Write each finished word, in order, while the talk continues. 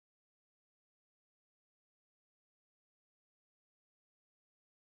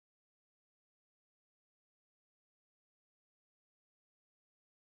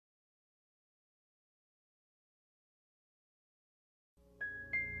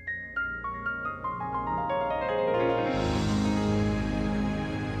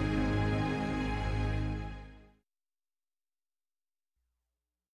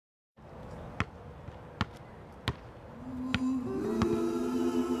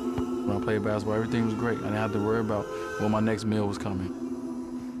When I played basketball, everything was great. I didn't have to worry about when my next meal was coming.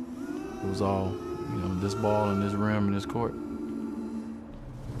 It was all, you know, this ball and this rim and this court. You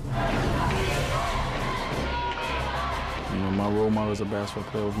know, my role model as a basketball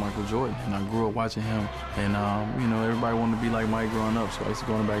player was Michael Jordan, and I grew up watching him. And, you know, everybody wanted to be like Mike growing up, so I used to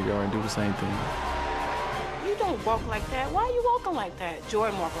go in the backyard and do the same thing. You don't walk like that. Why are you walking like that?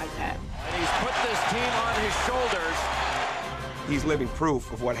 Jordan walked like that. And he's put this team on his shoulders. He's living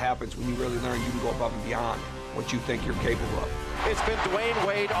proof of what happens when you really learn you can go above and beyond what you think you're capable of. It's been Dwyane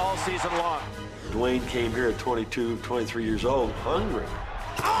Wade all season long. Dwyane came here at 22, 23 years old, hungry.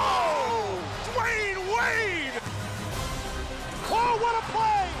 Oh! Dwyane Wade! Oh, what a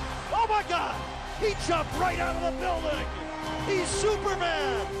play! Oh, my God! He jumped right out of the building! He's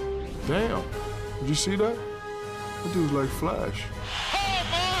Superman! Damn. Did you see that? That dude's like Flash. Oh,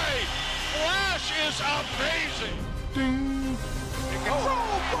 my! Flash is amazing! Ding!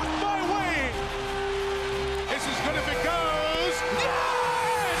 Oh, blocked by Wade! This is good if it goes!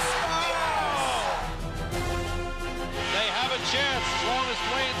 Yes! Oh! They have a chance as long as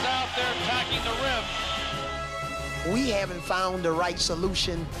Dwyane's out there attacking the rim. We haven't found the right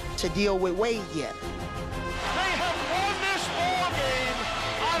solution to deal with Wade yet. They have won this ball game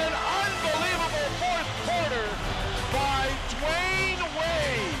on an unbelievable fourth quarter by Dwyane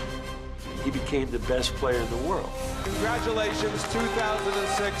Wade. He became the best player in the world. Congratulations,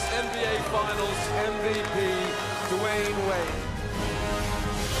 2006 NBA Finals MVP, Dwyane Wade.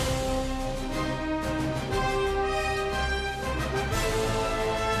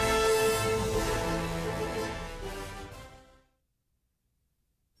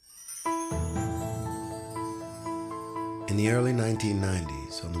 In the early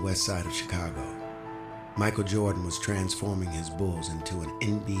 1990s, on the west side of Chicago, Michael Jordan was transforming his Bulls into an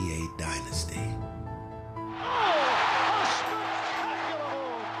NBA dynasty.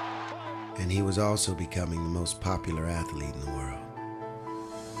 And he was also becoming the most popular athlete in the world.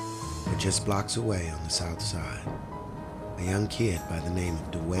 But just blocks away on the south side, a young kid by the name of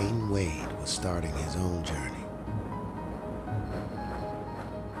Dwyane Wade was starting his own journey.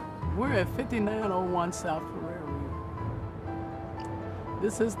 We're at 5901 South Ferrari.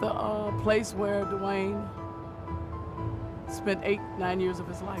 This is the place where Dwyane spent 8-9 years of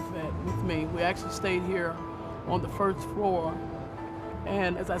his life at with me. We actually stayed here on the first floor.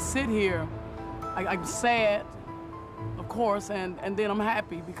 And as I sit here, I'm sad, of course, and then I'm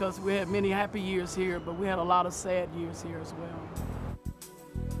happy because we had many happy years here, but we had a lot of sad years here as well.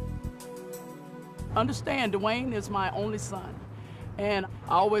 Understand, Dwyane is my only son. And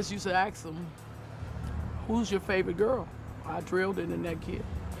I always used to ask him, who's your favorite girl? I drilled it in that kid.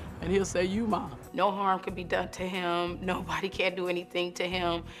 And he'll say, you, Mom. No harm can be done to him. Nobody can do anything to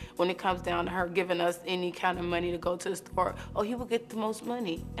him. When it comes down to her giving us any kind of money to go to the store, oh, he will get the most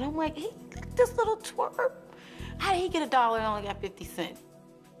money. And I'm like, hey, look at this little twerp. How did he get $1 and only got 50 cents?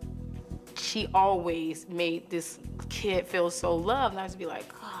 She always made this kid feel so loved, and I used to be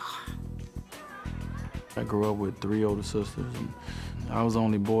like, oh. I grew up with 3 older sisters, and I was the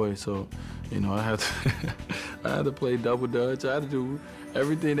only boy, so, you know, I had to play double dutch. I had to do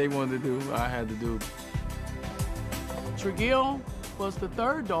everything they wanted to do, I had to do. Tregill was the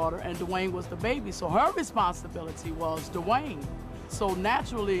third daughter, and Dwyane was the baby, so her responsibility was Dwyane. So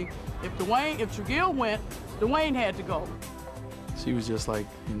naturally, if Tregill went, Dwyane had to go. She was just like,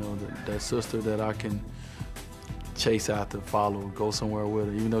 you know, that sister that I can chase after, follow, go somewhere with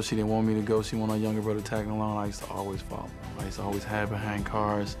her. Even though she didn't want me to go, she wanted her younger brother tagging along, I used to always follow. I used to always hide behind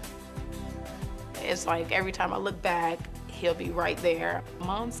cars. It's like every time I look back, he'll be right there.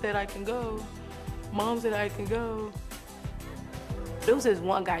 Mom said I can go. Mom said I can go. There was this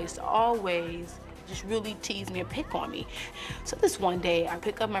one guy who used to always just really tease me and pick on me. So this one day, I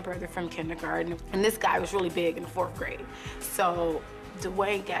pick up my brother from kindergarten, and this guy was really big in the 4th grade. So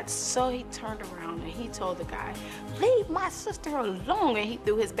Dwyane got so he turned around and he told the guy, leave my sister alone, and he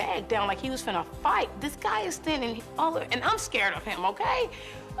threw his bag down like he was finna fight. This guy is standing all over, and I'm scared of him, okay?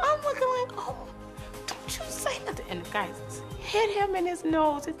 I'm looking like, oh, don't you say nothing. And the guy hit him in his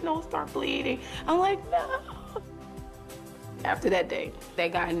nose started bleeding. I'm like, no. After that day,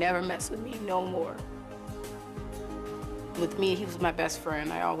 that guy never messed with me no more. With me, he was my best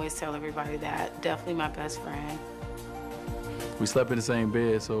friend. I always tell everybody that, definitely my best friend. We slept in the same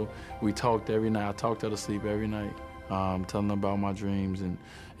bed, so we talked every night. I talked her to sleep every night, telling her about my dreams and,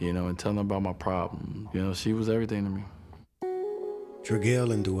 you know, and telling her about my problems. You know, she was everything to me.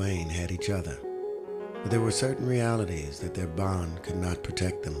 Tregill and Dwyane had each other, but there were certain realities that their bond could not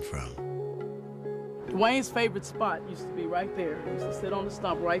protect them from. Dwyane's favorite spot used to be right there. He used to sit on the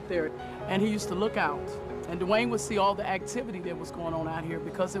stump right there, and he used to look out. And Dwyane would see all the activity that was going on out here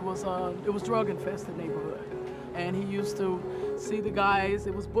because it was drug-infested neighborhood. And he used to see the guys,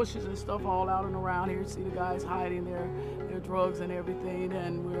 it was bushes and stuff all out and around here, see the guys hiding their drugs and everything,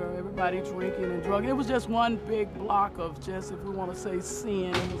 and where everybody drinking and drugging. It was just one big block of just, if we want to say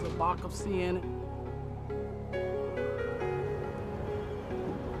sin, it was a block of sin.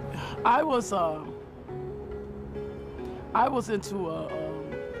 I was into a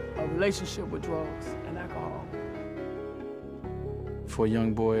relationship with drugs and alcohol. For a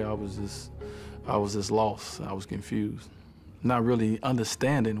young boy, I was just lost. I was confused, not really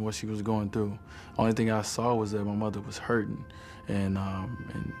understanding what she was going through. Only thing I saw was that my mother was hurting, and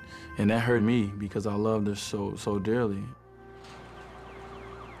that hurt me because I loved her so dearly.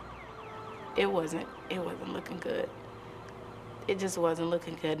 It wasn't looking good. It just wasn't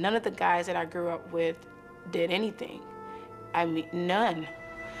looking good. None of the guys that I grew up with did anything. I mean, none.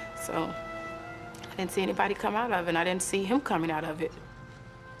 So I didn't see anybody come out of it, and I didn't see him coming out of it.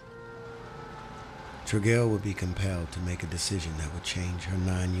 Trigell would be compelled to make a decision that would change her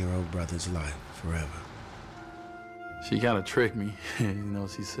 9-year-old brother's life forever. She kind of tricked me. You know,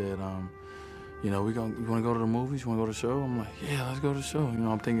 she said, you know, you want to go to the movies? You want to go to the show? I'm like, yeah, let's go to the show. You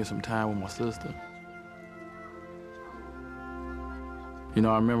know, I'm thinking some time with my sister. You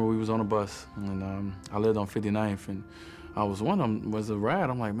know, I remember we was on a bus, and I lived on 59th, and I was one of them was a ride.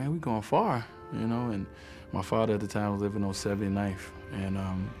 I'm like, man, we going far, you know, and my father at the time was living on 79th, and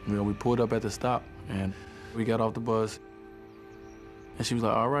you know, we pulled up at the stop, and we got off the bus, and she was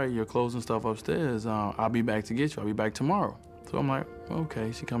like, all right, you're closing stuff upstairs. I'll be back to get you. I'll be back tomorrow. So I'm like,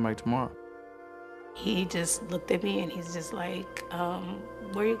 okay, she come back tomorrow. He just looked at me and he's just like,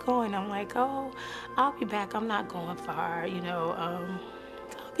 where you going? I'm like, oh, I'll be back. I'm not going far, you know. I'll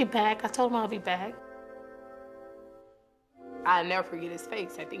be back. I told him I'll be back. I'll never forget his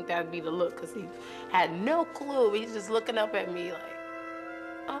face. I think that'd be the look, because he had no clue. He's just looking up at me like,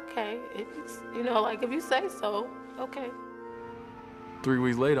 okay, you know, like, if you say so, okay. 3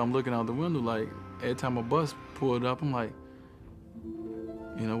 weeks later, I'm looking out the window, like, every time a bus pulled up, I'm like,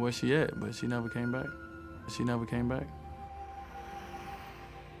 you know, where she at? But she never came back. She never came back.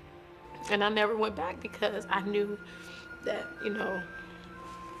 And I never went back because I knew that, you know,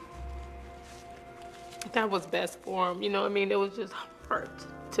 that was best for him. You know what I mean? It was just hard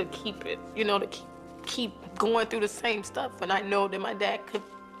to keep it, you know, to keep going through the same stuff. And I know that my dad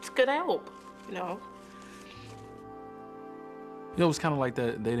could help, you know. You know, it was kind of like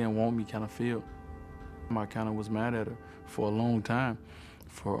that they didn't want me kind of feel. I kind of was mad at her for a long time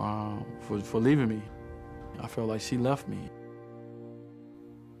for leaving me. I felt like she left me.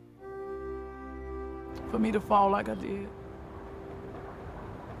 For me to fall like I did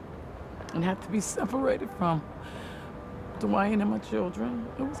and have to be separated from Dwyane and my children,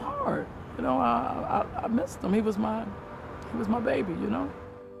 it was hard. You know, I missed him. He was my baby, you know.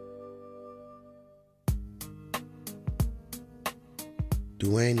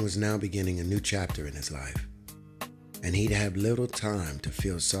 Dwyane was now beginning a new chapter in his life, and he'd have little time to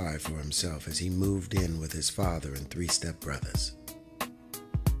feel sorry for himself as he moved in with his father and 3 stepbrothers.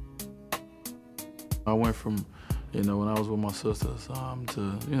 I went from, you know, when I was with my sisters,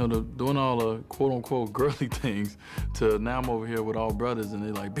 to, you know, doing all the quote-unquote girly things, to now I'm over here with all brothers, and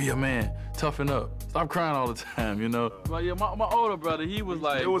they're like, be a man, toughen up, stop crying all the time, you know. But yeah, my older brother, he was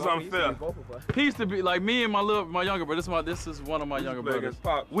like, it was unfair. He used to be like me and my younger brother. This is one of my younger brothers.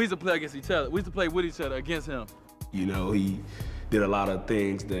 We used to play against each other. We used to play with each other against him. You know, he did a lot of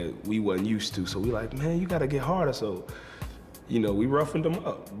things that we wasn't used to, so we like, man, you gotta get harder. So, you know, we roughened him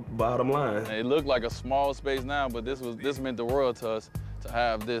up, bottom line. It looked like a small space now, but this meant the world to us, to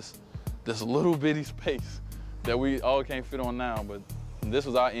have this little bitty space that we all can't fit on now. But this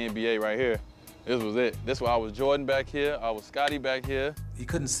was our NBA right here. This was it. This was, I was Jordan back here, I was Scotty back here. He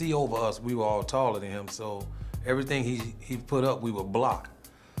couldn't see over us. We were all taller than him, so everything he put up, we would block.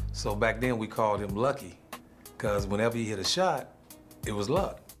 So back then we called him Lucky, because whenever he hit a shot, it was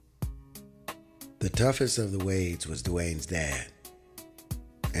luck. The toughest of the Wades was Dwyane's dad,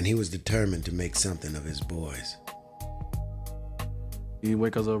 and he was determined to make something of his boys. He'd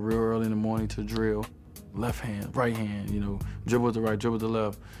wake us up real early in the morning to drill. Left hand, right hand, you know, dribble to the right, dribble to the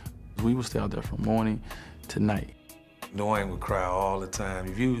left. We would stay out there from morning to night. Dwyane would cry all the time.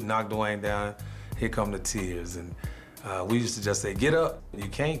 If you knock Dwyane down, here come the tears. And we used to just say, get up, you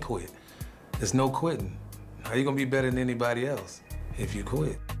can't quit. There's no quitting. How you gonna be better than anybody else if you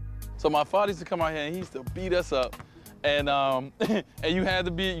quit? So my father used to come out here and he used to beat us up. And and you had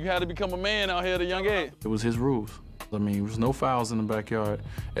to become a man out here at a young age. It was his rules. I mean, there was no fouls in the backyard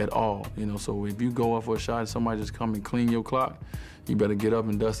at all, you know, so if you go up for a shot and somebody just come and clean your clock, you better get up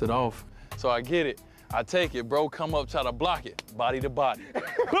and dust it off. So I get it. I take it, bro, come up, try to block it. Body to body.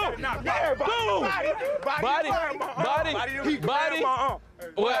 Boom! Boom! Body.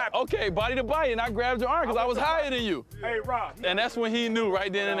 Well, okay, body to body, and I grabbed your arm because I was higher than you. Hey, Rob. And that's when he knew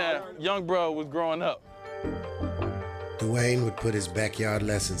right then and there, young bro was growing up. Dwyane would put his backyard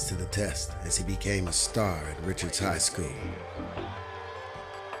lessons to the test as he became a star at Richards High School.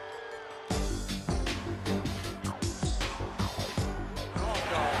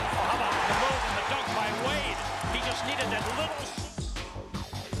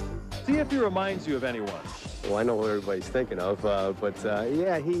 See if he reminds you of anyone. Well, I know what everybody's thinking of,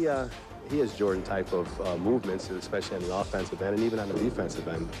 yeah, he has Jordan type of movements, especially on the offensive end and even on the defensive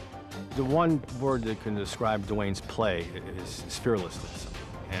end. The one word that can describe Dwyane's play is fearlessness.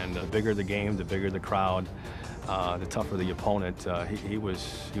 And the bigger the game, the bigger the crowd, the tougher the opponent. He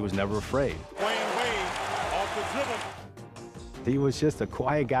was never afraid. Dwyane Wade off the dribble. He was just a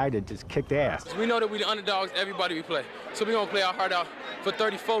quiet guy that just kicked ass. We know that we're the underdogs, everybody we play. So we're going to play our heart out for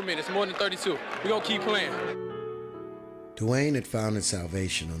 34 minutes, more than 32. We're going to keep playing. Dwyane had found his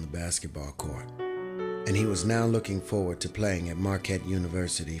salvation on the basketball court, and he was now looking forward to playing at Marquette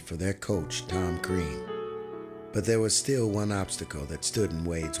University for their coach, Tom Crean. But there was still one obstacle that stood in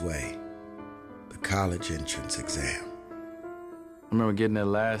Wade's way: the college entrance exam. I remember getting that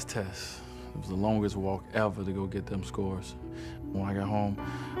last test. It was the longest walk ever to go get them scores. When I got home,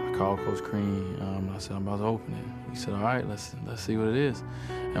 I called Coach Crean. I said, I'm about to open it. He said, all right, let's see what it is.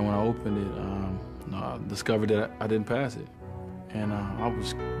 And when I opened it, I discovered that I didn't pass it. And I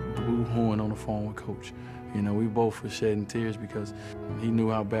was boo-hooing on the phone with Coach. You know, we both were shedding tears because he knew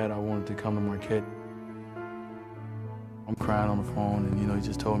how bad I wanted to come to Marquette. I'm crying on the phone, and, you know, he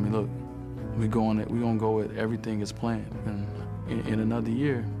just told me, look, we're gonna go with everything as planned. And in another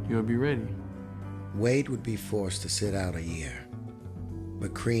year, you'll be ready. Wade would be forced to sit out a year,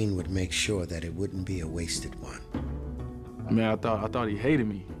 but Crean would make sure that it wouldn't be a wasted one. I mean, I thought he hated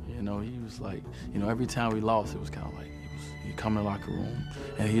me. You know, he was like, you know, every time we lost, it was kind of like, he'd come in the locker room,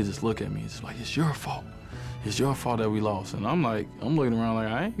 and he'd just look at me. It's like, it's your fault. It's your fault that we lost. And I'm looking around like,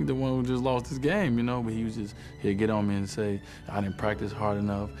 I ain't the one who just lost this game, you know? But he'd get on me and say, I didn't practice hard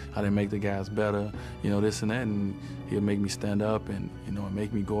enough. I didn't make the guys better, you know, this and that. And he'd make me stand up and, you know,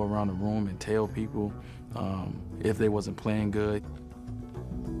 make me go around the room and tell people if they wasn't playing good.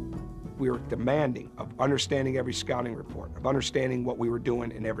 We were demanding of understanding every scouting report, of understanding what we were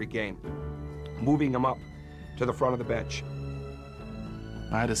doing in every game, moving them up to the front of the bench.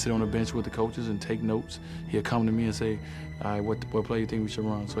 I had to sit on the bench with the coaches and take notes. He'd come to me and say, all right, what play you think we should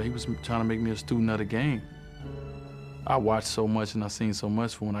run? So he was trying to make me a student of the game. I watched so much and I seen so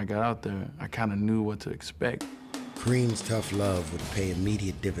much when I got out there, I kind of knew what to expect. Crean's tough love would pay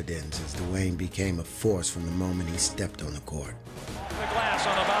immediate dividends as Dwyane became a force from the moment he stepped on the court. The glass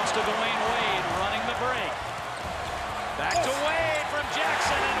on the bounce to Dwyane Wade, running the break. Back to Wade from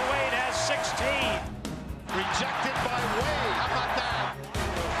Jackson, and Wade has 16. Rejected by Wade. How about that?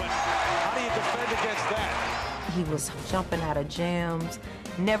 How do you defend against that? He was jumping out of jams,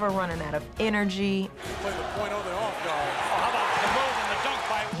 never running out of energy. Play the point on the off guard. How about the move and the dunk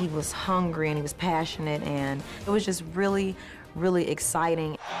by... He was hungry and he was passionate, and it was just really, really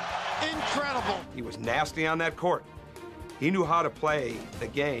exciting. Incredible. He was nasty on that court. He knew how to play the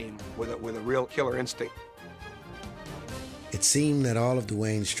game with a real killer instinct. It seemed that all of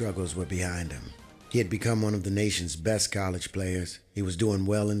Dwyane's struggles were behind him. He had become one of the nation's best college players. He was doing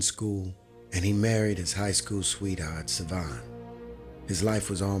well in school, and he married his high school sweetheart, Savon. His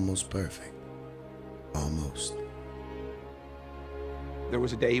life was almost perfect. Almost. There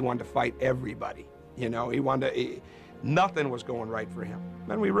was a day he wanted to fight everybody. You know, nothing was going right for him.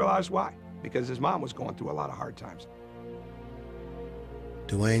 Then we realized why, because his mom was going through a lot of hard times.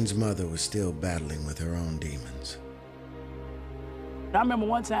 Dwyane's mother was still battling with her own demons. I remember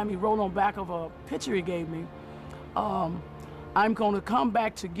one time he wrote on the back of a picture he gave me, I'm going to come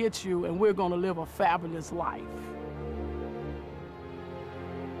back to get you, and we're going to live a fabulous life.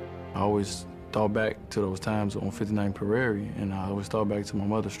 I always thought back to those times on 59 Prairie, and I always thought back to my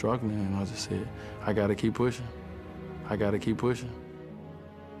mother struggling, and I just said, I got to keep pushing. I got to keep pushing.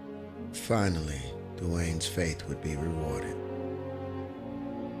 Finally, Dwyane's faith would be rewarded.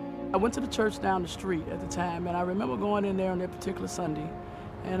 I went to the church down the street at the time, and I remember going in there on that particular Sunday,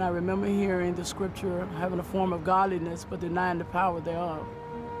 and I remember hearing the scripture, having a form of godliness, but denying the power thereof.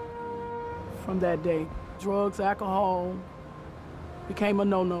 From that day, drugs, alcohol became a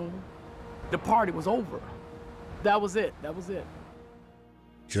no-no. The party was over. That was it. That was it.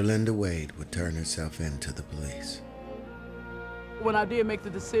 Jolinda Wade would turn herself in to the police. When I did make the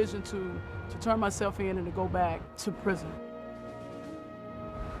decision to turn myself in and to go back to prison,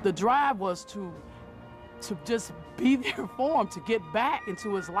 the drive was to to just be there for him, to get back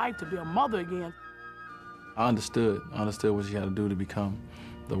into his life, to be a mother again. I understood what she had to do to become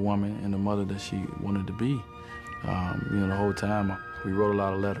the woman and the mother that she wanted to be. You know, the whole time we wrote a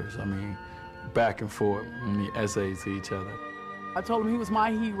lot of letters. I mean, back and forth, essays to each other. I told him he was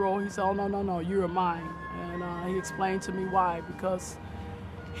my hero. He said, oh, no, no, no, you're mine. And he explained to me why, because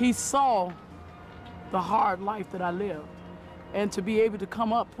he saw the hard life that I lived. And to be able to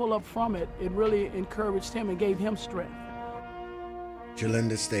pull up from it, it really encouraged him and gave him strength.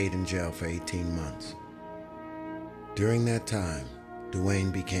 Gerlinda stayed in jail for 18 months. During that time,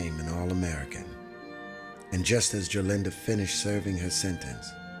 Dwyane became an All-American. And just as Gerlinda finished serving her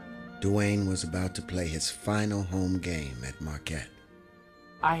sentence, Dwyane was about to play his final home game at Marquette.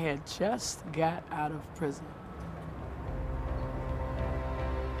 I had just got out of prison.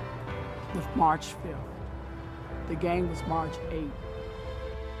 March 5th. The game was March 8th.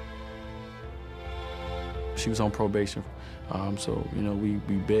 She was on probation, so you know we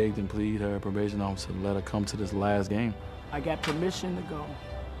begged and pleaded her probation officer to let her come to this last game. I got permission to go,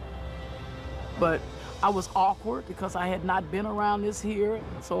 but I was awkward because I had not been around this here,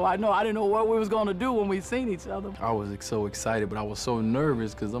 so I didn't know what we was going to do when we seen each other. I was so excited, but I was so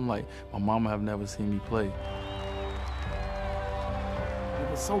nervous because I'm like, my mama have never seen me play. There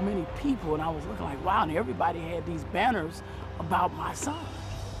were so many people, and I was looking like, wow, and everybody had these banners about my son.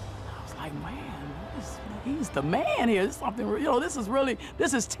 And I was like, man, he's the man here. This is something, you know, this is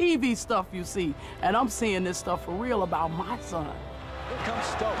TV stuff you see, and I'm seeing this stuff for real about my son. Here comes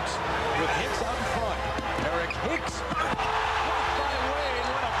Stokes with Hicks out in front. Eric Hicks, blocked by Wade.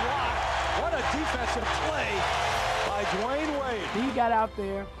 What a block. What a defensive play by Dwyane Wade. He got out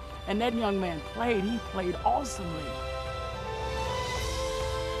there, and that young man played. He played awesomely.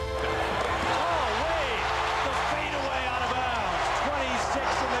 Oh, Wade, the fadeaway out of bounds. 26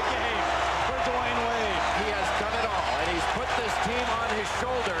 in the game for Dwyane Wade. He has done it all, and he's put this team on his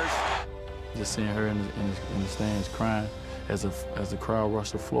shoulders. Just seeing her in the stands crying as the crowd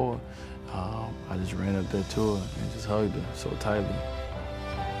rushed the floor, I just ran up there to her and just hugged her so tightly.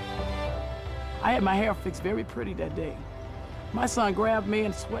 I had my hair fixed very pretty that day. My son grabbed me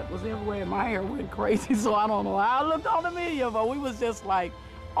and sweat was everywhere and my hair went crazy, so I don't know how I looked on the media, but we was just like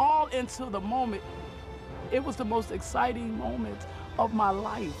all into the moment. It was the most exciting moment of my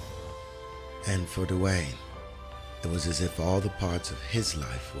life. And for Dwyane, it was as if all the parts of his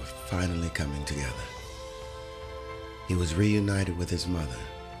life were finally coming together. He was reunited with his mother.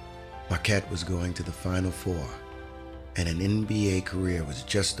 Marquette was going to the Final Four, and an NBA career was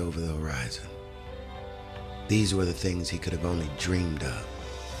just over the horizon. These were the things he could have only dreamed of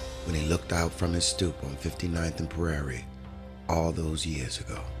when he looked out from his stoop on 59th and Prairie all those years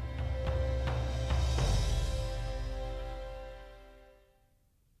ago.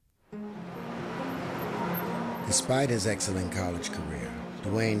 Despite his excellent college career,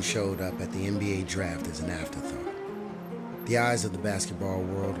 Dwyane showed up at the NBA draft as an afterthought. The eyes of the basketball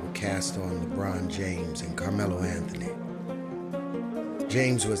world were cast on LeBron James and Carmelo Anthony.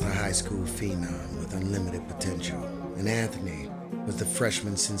 James was the high school phenom with unlimited potential, and Anthony was the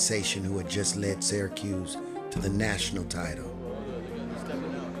freshman sensation who had just led Syracuse to the national title.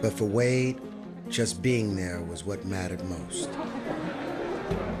 But for Wade, just being there was what mattered most.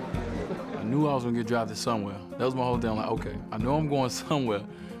 I knew I was gonna get drafted somewhere. That was my whole thing. I'm like, okay, I know I'm going somewhere.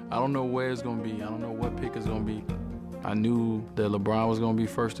 I don't know where it's gonna be. I don't know what pick it's gonna be. I knew that LeBron was gonna be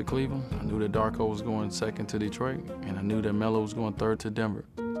first to Cleveland. I knew that Darko was going second to Detroit, and I knew that Melo was going third to Denver.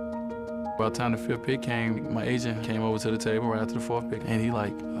 By the time the fifth pick came, my agent came over to the table right after the fourth pick, and he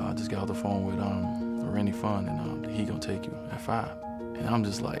like, I just got off the phone with Rennie Fun, and he gonna take you at 5. And I'm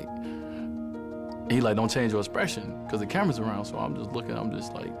just like, he like, don't change your expression, because the camera's around, so I'm just looking, I'm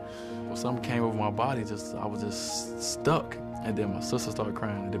just like, well, something came over my body, I was just stuck. And then my sister started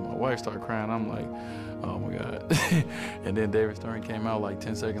crying, and then my wife started crying. I'm like, oh my God. And then David Stern came out like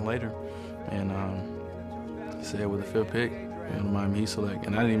 10 seconds later, and said with the 5th pick, the Miami Heat select,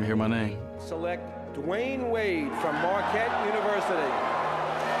 and I didn't even hear my name. Select Dwyane Wade from Marquette University.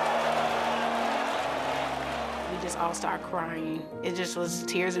 We just all started crying. It just was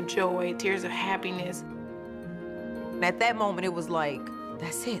tears of joy, tears of happiness. At that moment, it was like,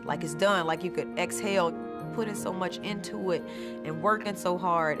 that's it, like it's done, like you could exhale. Putting so much into it and working so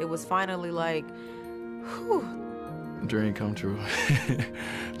hard, it was finally like, whew. Dream come true.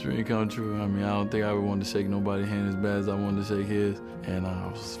 Dream come true. I mean, I don't think I ever wanted to shake nobody's hand as bad as I wanted to shake his. And I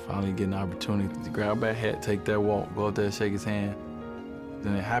was finally getting the opportunity to grab that hat, take that walk, go up there and shake his hand.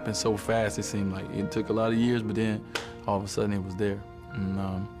 And it happened so fast, it seemed like it took a lot of years, but then all of a sudden it was there.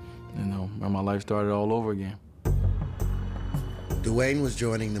 And, you know, my life started all over again. Dwyane was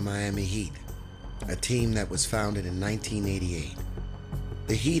joining the Miami Heat, a team that was founded in 1988.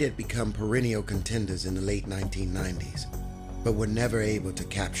 The Heat had become perennial contenders in the late 1990s, but were never able to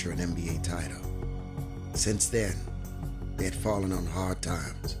capture an NBA title. Since then, they had fallen on hard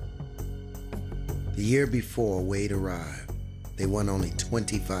times. The year before Wade arrived, they won only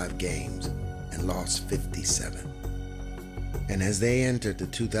 25 games and lost 57. And as they entered the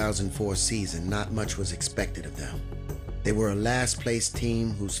 2004 season, not much was expected of them. They were a last-place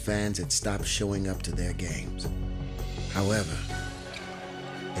team whose fans had stopped showing up to their games. However,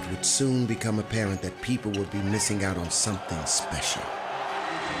 it would soon become apparent that people would be missing out on something special.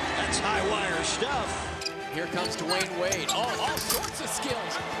 That's high wire stuff. Here comes Dwyane Wade. Oh, all sorts of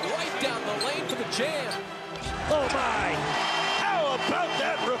skills. Right down the lane for the jam. Oh, my. How about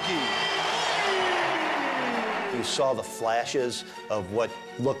that rookie? You saw the flashes of what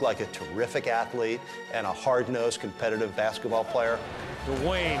looked like a terrific athlete and a hard-nosed, competitive basketball player.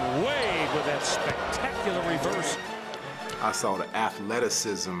 Dwyane Wade with that spectacular reverse. I saw the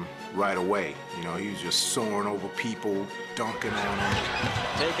athleticism right away. You know, he was just soaring over people, dunking on them.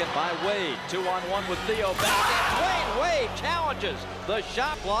 Taken by Wade. 2-on-1 with Theo back. And Wade challenges the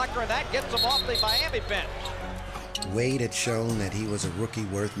shot blocker, and that gets him off the Miami bench. Wade had shown that he was a rookie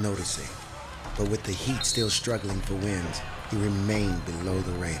worth noticing, but with the Heat still struggling for wins, he remained below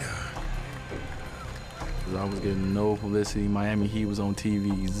the radar. I was getting no publicity. Miami Heat was on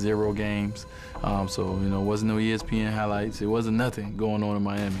TV, 0 games. So, you know, wasn't no ESPN highlights. It wasn't nothing going on in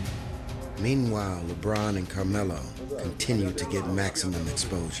Miami. Meanwhile, LeBron and Carmelo continued to get maximum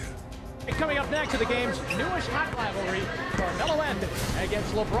exposure. And coming up next to the game's newest hot rivalry, Carmelo Anthony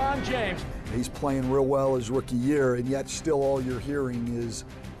against LeBron James. He's playing real well his rookie year, and yet still all you're hearing is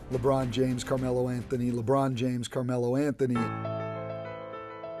LeBron James, Carmelo Anthony, LeBron James, Carmelo Anthony.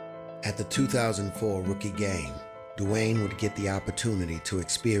 At the 2004 rookie game, Dwyane would get the opportunity to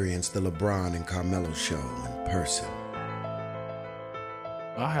experience the LeBron and Carmelo show in person.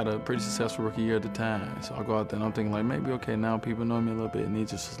 I had a pretty successful rookie year at the time, so I go out there and I'm thinking like, maybe, okay, now people know me a little bit, and it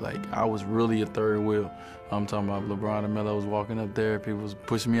just was like, I was really a third wheel. I'm talking about LeBron and Melo was walking up there, people was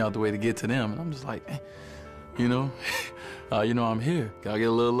pushing me out the way to get to them, and I'm just like, you know, I'm here. Can I get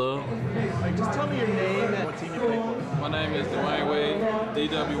a little love? Hey, just tell me your name and what team you play for. My name is Dwyane Wade,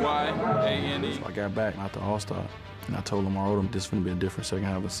 D-W-Y-A-N-E. So I got back after All-Star, and I told him, I wrote him, this is going to be a different second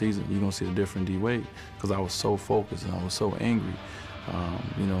half of the season. You're going to see a different D-Wade, because I was so focused and I was so angry,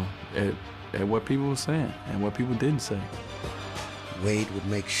 you know, at what people were saying and what people didn't say. Wade would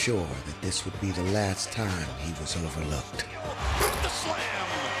make sure that this would be the last time he was overlooked. The slam!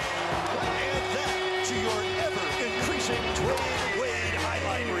 Add that to your ever-increasing Dwyane Wade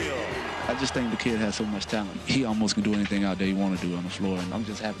highlight reel. I just think the kid has so much talent. He almost can do anything out there he want to do on the floor, and I'm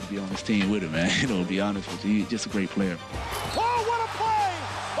just happy to be on this team with him, man. You know, to be honest with you, he's just a great player. Oh, what a play!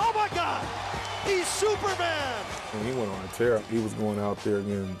 Oh, my God! He's Superman! When he went on a tear, he was going out there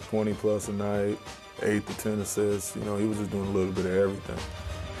getting 20+ a night, 8 to 10 assists. You know, he was just doing a little bit of everything.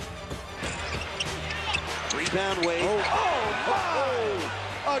 Rebound Wade. Oh,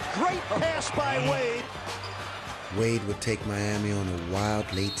 my! A great pass by Wade. Wade would take Miami on a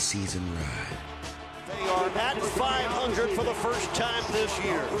wild late season ride. They are at 500 for the first time this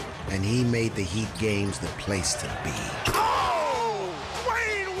year. And he made the Heat games the place to be. Oh!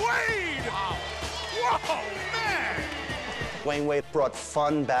 Dwyane Wade! Whoa, man! Dwyane Wade brought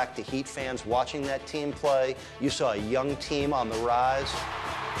fun back to Heat fans watching that team play. You saw a young team on the rise.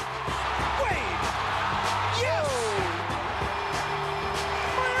 Wade! Yes!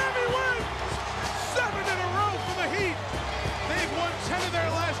 Miami wins! 7 in a row for the Heat. They've won 10 of their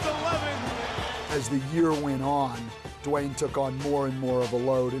last 11. As the year went on, Dwyane took on more and more of a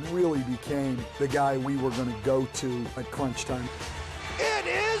load and really became the guy we were going to go to at crunch time. It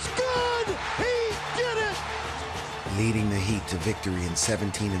is good! He did it! Leading the Heat to victory in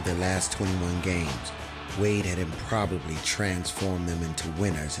 17 of their last 21 games, Wade had improbably transformed them into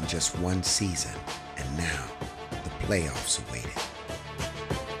winners in just one season, and now the playoffs awaited.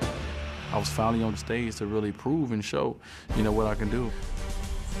 I was finally on the stage to really prove and show, you know, what I can do.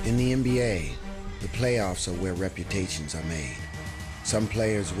 In the NBA, the playoffs are where reputations are made. Some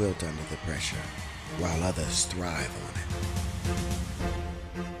players wilt under the pressure, while others thrive on it.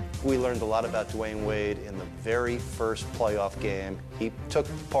 We learned a lot about Dwyane Wade in the very first playoff game he took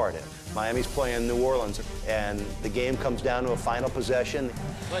part in. Miami's playing New Orleans, and the game comes down to a final possession.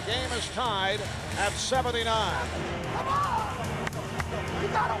 The game is tied at 79. Come on! You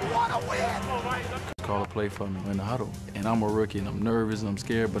gotta want to win! Call a play for me in the huddle. And I'm a rookie, and I'm nervous, and I'm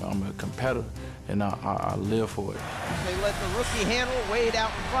scared, but I'm a competitor, and I live for it. They let the rookie handle Wade out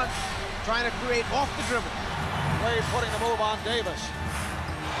in front, trying to create off the dribble. Wade putting the move on Davis.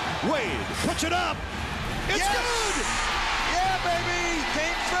 Wade puts it up. It's good! Yeah, baby!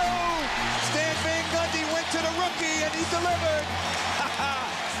 Came through! Stan Van Gundy went to the rookie and he delivered!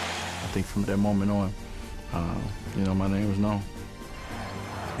 I think from that moment on, you know, my name was known.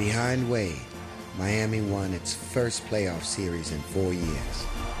 Behind Wade, Miami won its first playoff series in 4 years.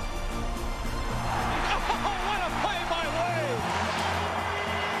 What a play by Wade!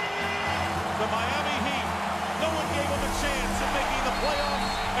 The Miami Heat, no one gave them a chance in making the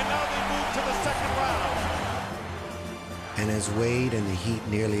playoffs, and now they move to the second round. And as Wade and the Heat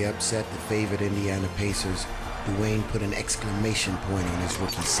nearly upset the favored Indiana Pacers, Dwyane put an exclamation point on his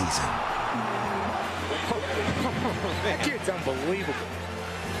rookie season. That kid's unbelievable.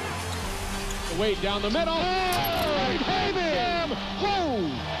 Wade down the middle. Oh, baby!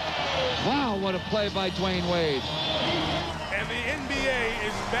 Whoa! Wow, what a play by Dwyane Wade. And the NBA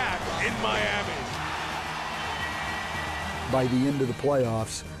is back in Miami. By the end of the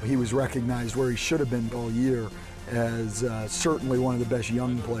playoffs, he was recognized where he should have been all year as certainly one of the best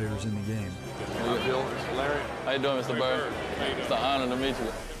young players in the game. Larry. How you doing, Mr. Bird? It's an honor to meet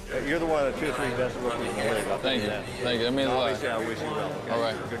you. You're the one of the 2 or 3 best rookies in the league. Thank you. Thank you. That means a lot. Obviously, I wish you well. Okay? All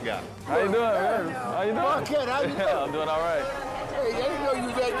right. Good guy. How you doing, man? How you doing? Oh, kid, how you doing? Yeah, I'm doing all right. Hey, I didn't know you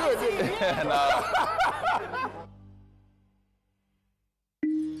was that good, didn't you? Nah.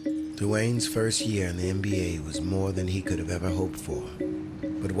 Dwyane's first year in the NBA was more than he could have ever hoped for.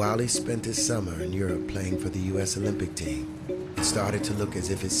 But while he spent his summer in Europe playing for the U.S. Olympic team, it started to look as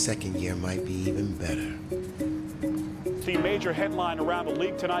if his second year might be even better. The major headline around the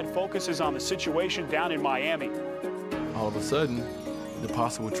league tonight focuses on the situation down in Miami. All of a sudden, the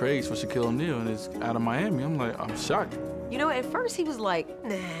possible trades for Shaquille O'Neal and it's out of Miami. I'm shocked. You know, at first he was like,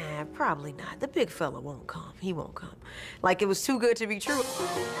 nah, probably not. The big fella won't come. He won't come. Like it was too good to be true.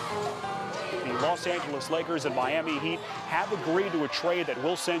 The Los Angeles Lakers and Miami Heat have agreed to a trade that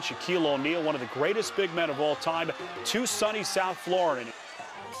will send Shaquille O'Neal, one of the greatest big men of all time, to sunny South Florida.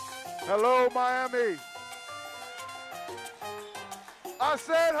 Hello, Miami. I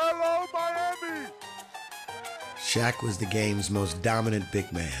said hello, Miami. Shaq was the game's most dominant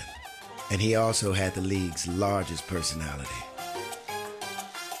big man, and he also had the league's largest personality.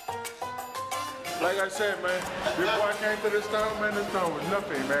 Like I said, man, before I came to this town, man, this town was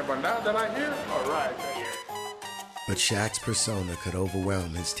nothing, man. But now that I'm here, all right. But Shaq's persona could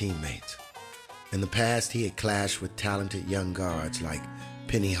overwhelm his teammates. In the past, he had clashed with talented young guards like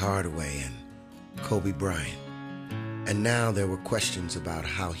Penny Hardaway and Kobe Bryant. And now there were questions about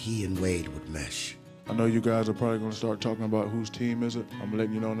how he and Wade would mesh. I know you guys are probably going to start talking about whose team is it. I'm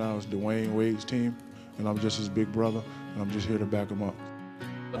letting you know now it's Dwyane Wade's team, and I'm just his big brother, and I'm just here to back him up.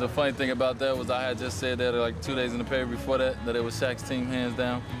 But the funny thing about that was I had just said that like 2 days in the paper before that it was Shaq's team hands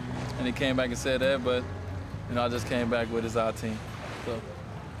down. And he came back and said that, but you know, I just came back with it's our team. So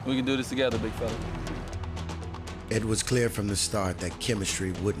we can do this together, big fella. It was clear from the start that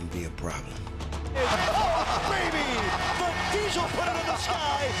chemistry wouldn't be a problem. Oh, baby! The Diesel put it in the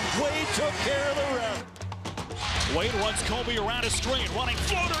sky. Wade took care of the rest. Wade runs Kobe around a screen, running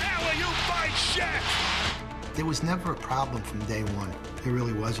floater alley-oop by Shaq. There was never a problem from day one. There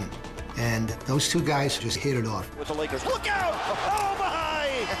really wasn't. And those two guys just hit it off. With the Lakers, look out! Oh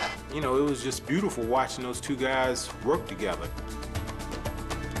my! You know, it was just beautiful watching those two guys work together.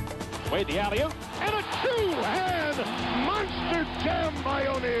 Wade the alley-oop, and a two-hand monster jam by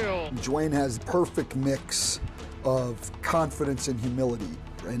O'Neal. Dwyane has the perfect mix of confidence and humility.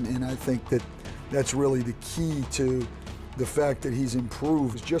 And I think that that's really the key to the fact that he's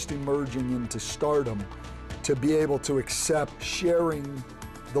improved, just emerging into stardom, to be able to accept sharing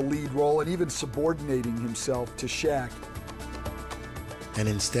the lead role and even subordinating himself to Shaq. And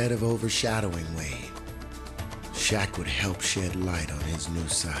instead of overshadowing Wade, Shaq would help shed light on his new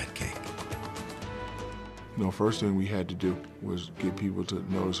sidekick. You know, first thing we had to do was get people to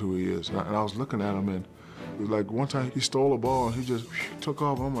notice who he is. And I was looking at him, and it was like one time he stole a ball and he just took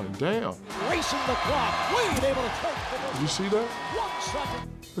off. I'm like, damn. Racing the clock. Wade able to take the... Did you see that? 1 second.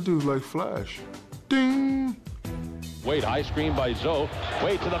 That dude's like Flash. Ding! Wade high screen by Zoe.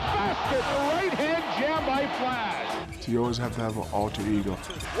 Wade to the basket. Right hand jam by Flash. So you always have to have an alter ego.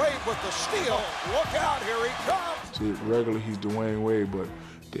 Wade with the steal. Look out, here he comes. See, regularly he's Dwyane Wade, but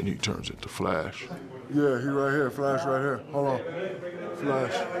then he turns into Flash. Yeah, he right here, Flash right here. Hold on.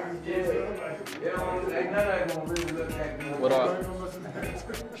 Flash. What up?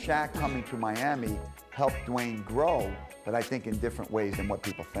 Shaq coming to Miami helped Dwyane grow, but I think in different ways than what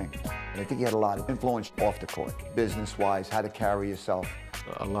people think. And I think he had a lot of influence off the court, business-wise, how to carry yourself.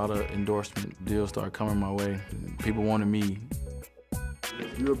 A lot of endorsement deals started coming my way. People wanted me.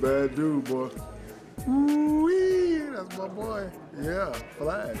 You're a bad dude, boy. Ooh-wee. Dwyane, that's my boy. Yeah,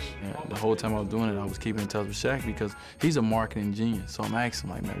 Flash. Yeah, the whole time I was doing it, I was keeping in touch with Shaq because he's a marketing genius. So I'm asking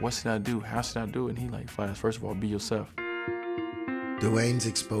him, like, man, what should I do? How should I do it? And he like, Flash, first of all, be yourself. Dwyane's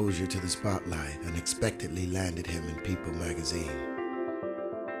exposure to the spotlight unexpectedly landed him in People magazine.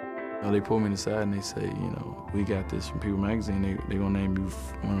 They pulled me aside and they say, we got this from People magazine. They're gonna name you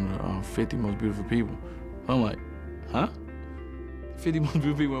one of the 50 most beautiful people. I'm like, huh? 50 most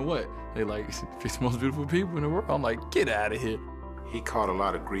beautiful people in what? They like 50 most beautiful people in the world. I'm like, get out of here. He caught a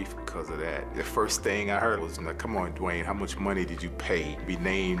lot of grief because of that. The first thing I heard was, come on, Dwyane, how much money did you pay to be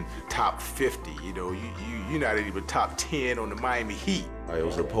named top 50? You're not even top 10 on the Miami Heat. It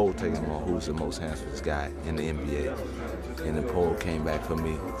was a poll taken on who's the most handsomest guy in the NBA. And the poll came back for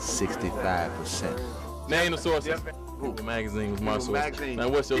me, 65%. Name the source. The magazine was my source. Magazine. Now,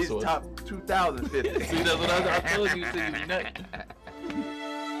 what's your source? Top 2050. See, that's what I told you.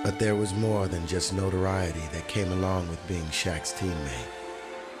 But there was more than just notoriety that came along with being Shaq's teammate.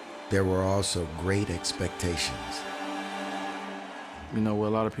 There were also great expectations. What a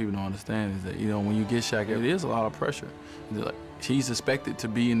lot of people don't understand is that, when you get Shaq, it is a lot of pressure. Like, he's expected to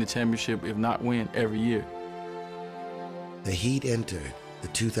be in the championship, if not win, every year. The Heat entered the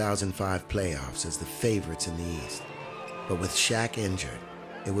 2005 playoffs as the favorites in the East. But with Shaq injured,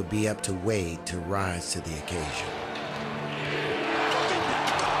 it would be up to Wade to rise to the occasion.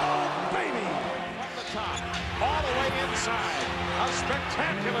 All the way inside. A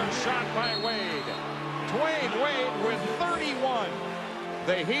spectacular shot by Wade. Dwyane Wade with 31.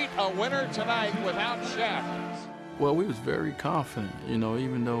 The Heat a winner tonight without Shaq. Well, we was very confident,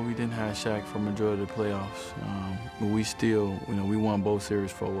 even though we didn't have Shaq for majority of the playoffs. But we still, we won both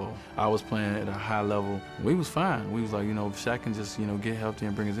series 4-0. I was playing at a high level. We was fine. We was like, if Shaq can just, get healthy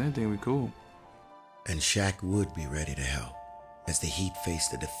and bring us anything, we cool. And Shaq would be ready to help as the Heat faced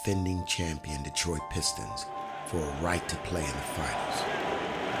the defending champion Detroit Pistons for a right to play in the finals.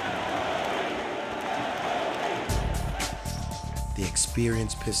 The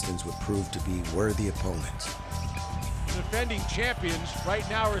experienced Pistons would prove to be worthy opponents. Defending champions right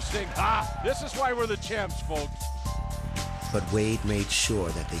now are saying, this is why we're the champs, folks. But Wade made sure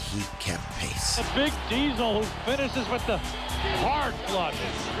that the Heat kept pace. The big Diesel who finishes with the hard flush.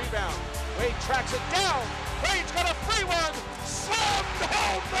 Rebound. Wade tracks it down. Wade's got a free one. Slammed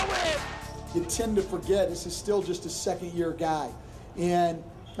home the win. You tend to forget this is still just a second-year guy. And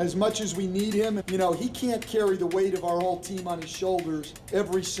as much as we need him, he can't carry the weight of our whole team on his shoulders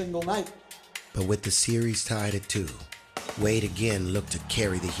every single night. But with the series tied at 2, Wade again looked to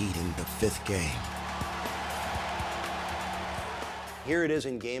carry the Heat in the 5th game. Here it is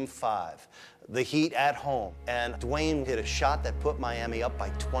in Game 5, the Heat at home, and Dwyane hit a shot that put Miami up by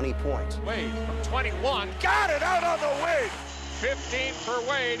 20 points. Wade from 21, got it out on the wing. 15 for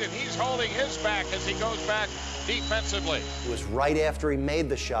Wade, and he's holding his back as he goes back defensively. It was right after he made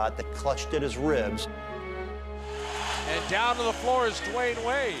the shot that clutched at his ribs. And down to the floor is Dwyane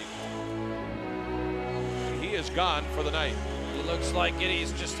Wade. He is gone for the night. He looks like it.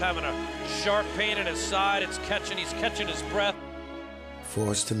 He's just having a sharp pain in his side. He's catching his breath.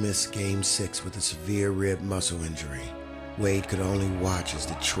 Forced to miss Game 6 with a severe rib muscle injury, Wade could only watch as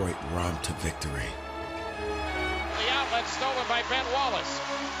Detroit romped to victory. The outlet stolen by Ben Wallace.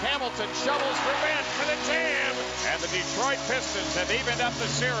 Hamilton shovels revenge for the jam. And the Detroit Pistons have evened up the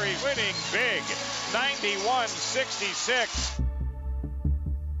series, winning big, 91-66.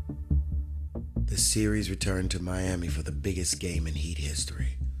 The series returned to Miami for the biggest game in Heat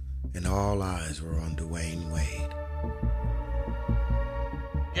history, and all eyes were on Dwyane Wade.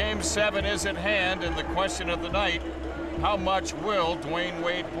 Game 7 is at hand, and the question of the night, how much will Dwyane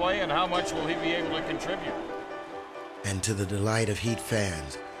Wade play and how much will he be able to contribute? And to the delight of Heat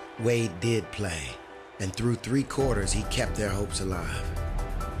fans, Wade did play, and through 3 quarters, he kept their hopes alive.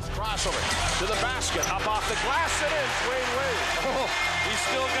 Crossover to the basket, up off the glass, it is Dwyane Wade. Oh, he's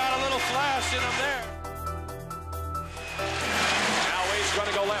still got a little flash in him there. Now Wade's going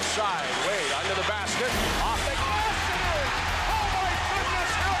to go left side. Wade under the basket, off the glass, it is. Oh my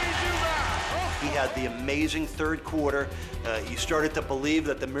goodness, how did he do that? He had the amazing third quarter. You started to believe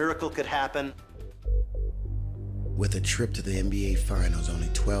that the miracle could happen. With a trip to the NBA Finals only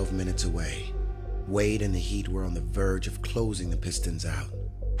 12 minutes away, Wade and the Heat were on the verge of closing the Pistons out.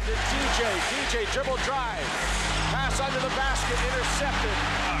 To DJ dribble drive, pass under the basket, intercepted.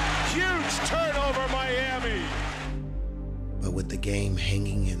 Huge turnover, Miami. But with the game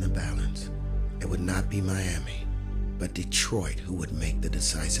hanging in the balance, it would not be Miami, but Detroit who would make the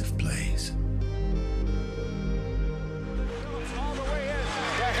decisive plays. All the way in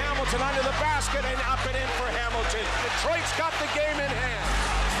to Hamilton under the basket and up and in for Hamilton. Detroit's got the game in hand.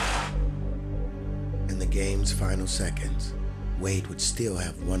 And the game's final seconds, Wade would still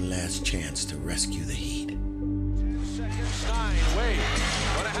have one last chance to rescue the Heat. 2 seconds, 9. Wade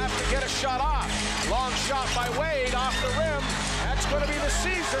gonna have to get a shot off. Long shot by Wade off the rim. That's gonna be the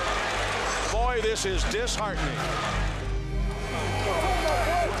Caesar. Boy, this is disheartening.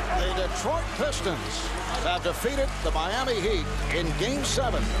 The Detroit Pistons have defeated the Miami Heat in Game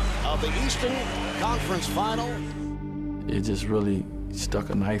 7 of the Eastern Conference Final. It just really stuck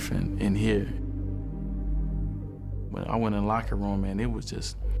a knife in here. When I went in the locker room, man, it was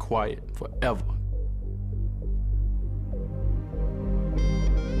just quiet forever.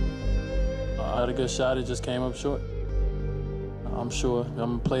 I had a good shot, it just came up short. I'm sure I'm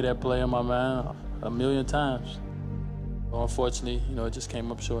gonna play that play in my mind a million times. Unfortunately, it just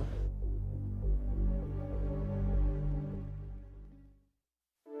came up short.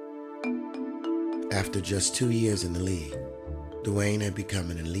 After just 2 years in the league, Dwyane had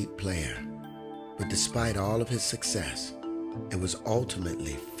become an elite player. But despite all of his success, it was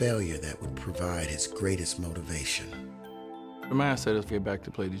ultimately failure that would provide his greatest motivation. The mindset is get back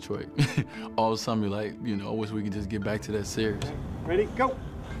to play Detroit. All of a sudden, you're like, I wish we could just get back to that series. Ready, go.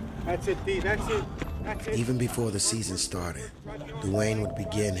 That's it, D, that's it. That's it. Even before the season started, Dwyane would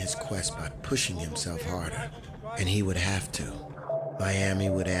begin his quest by pushing himself harder, and he would have to. Miami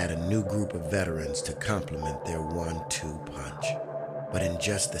would add a new group of veterans to complement their 1-2 punch. But in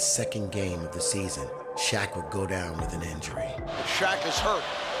just the second game of the season, Shaq would go down with an injury. Shaq is hurt.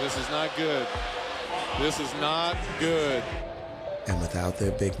 This is not good. This is not good. And without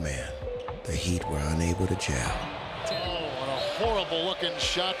their big man, the Heat were unable to gel. Oh, and a horrible-looking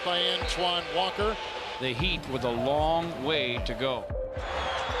shot by Antoine Walker. The Heat with a long way to go.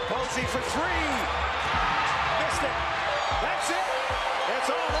 Posey for 3. Missed it. That's it. It's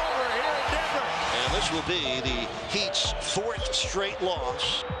all over here in Denver. And this will be the Heat's 4th straight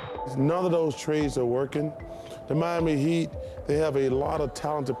loss. None of those trades are working. The Miami Heat, they have a lot of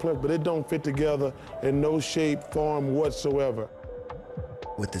talented players, but they don't fit together in no shape, form whatsoever.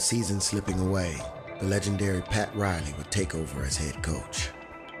 With the season slipping away, the legendary Pat Riley would take over as head coach.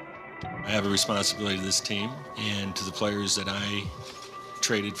 I have a responsibility to this team and to the players that I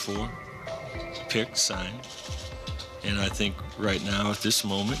traded for, picked, signed. And I think right now, at this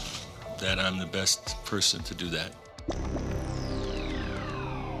moment, that I'm the best person to do that.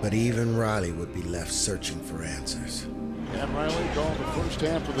 But even Riley would be left searching for answers. And Riley called the first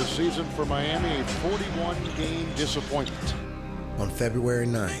half of the season for Miami a 41-game disappointment. On February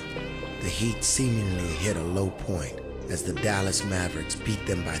 9th, the Heat seemingly hit a low point as the Dallas Mavericks beat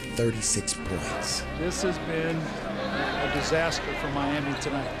them by 36 points. This has been a disaster for Miami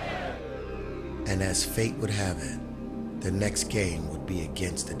tonight. And as fate would have it, the next game would be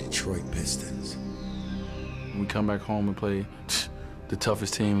against the Detroit Pistons. We come back home and play the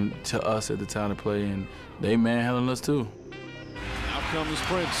toughest team to us at the time to play, and they manhandling us too. Out comes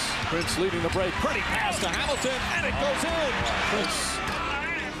Prince. Prince leading the break. Pretty pass to Hamilton, and it goes in. Prince.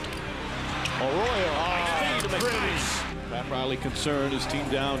 Arroyo. Feed to McPrince. Pat Riley concerned, his team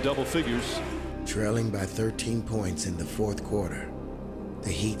down double figures. Trailing by 13 points in the fourth quarter, the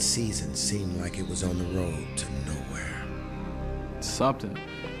Heat season seemed like it was on the road to nowhere. Something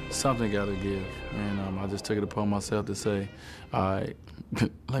got to give, and I just took it upon myself to say, all right,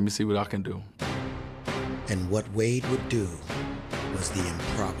 let me see what I can do. And what Wade would do was the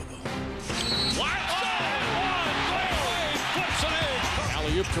improbable.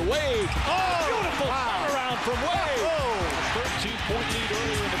 Alley-oop to Wade. Oh, beautiful turnaround from Wade. 13-point lead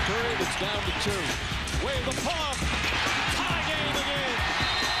earlier in the period. It's down to 2. Wade the pump. Tie game again.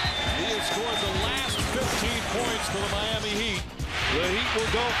 He has scored the last 15 points for the Miami Heat. The Heat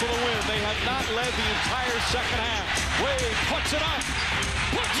will go for the win. They have not led the entire second half. Wade puts it up.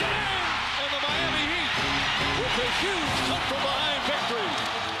 Puts it in. And the Miami Heat with a huge come-from-behind victory.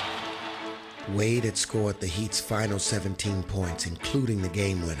 Wade had scored the Heat's final 17 points, including the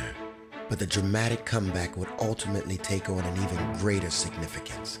game winner. But the dramatic comeback would ultimately take on an even greater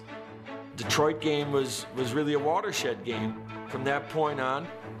significance. Detroit game was really a watershed game. From that point on,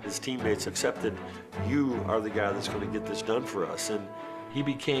 his teammates accepted, you are the guy that's going to get this done for us. And he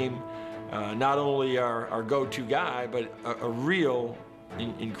became not only our go-to guy, but a real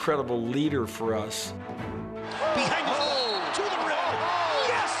incredible leader for us. Behind the goal, to the rim.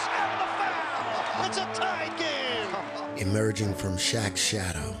 Yes, and the foul. It's a tied game. Emerging from Shaq's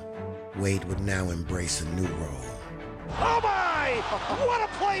shadow, Wade would now embrace a new role. Oh my! What a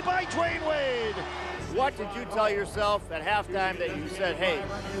play by Dwyane Wade! What did you tell yourself at halftime that you said, hey,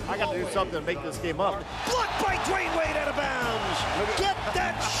 I got to do something to make this game up? Blocked by Dwyane Wade out of bounds. Get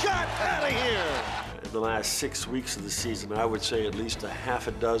that shot out of here. In the last 6 weeks of the season, I would say at least a half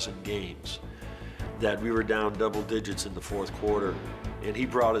a dozen games that we were down double digits in the fourth quarter, and he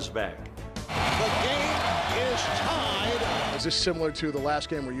brought us back. The game is tied. Is this similar to the last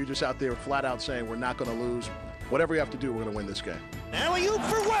game where you just out there flat out saying we're not going to lose? Whatever you have to do, we're going to win this game. Alley-oop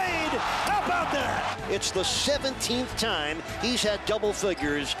for Wade. How about that? It's the 17th time he's had double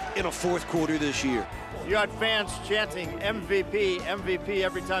figures in a fourth quarter this year. You had fans chanting MVP, MVP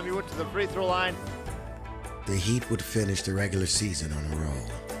every time you went to the free throw line. The Heat would finish the regular season on a roll.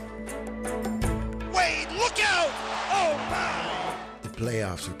 Wade, look out! Oh, my! The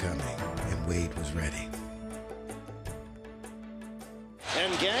playoffs were coming, and Wade was ready.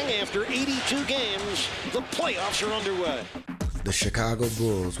 And gang, after 82 games, the playoffs are underway. The Chicago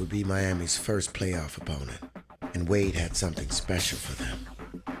Bulls would be Miami's first playoff opponent, and Wade had something special for them.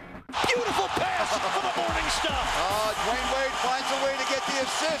 Beautiful pass for the morning stuff. Dwyane Wade finds a way to get the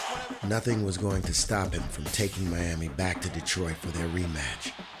assist. Nothing was going to stop him from taking Miami back to Detroit for their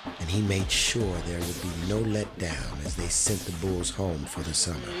rematch, and he made sure there would be no letdown as they sent the Bulls home for the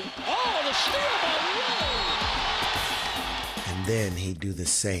summer. Oh, the steal by Wade! And then he'd do the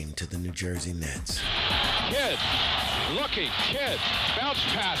same to the New Jersey Nets. Kidd, looking, Kidd, bounce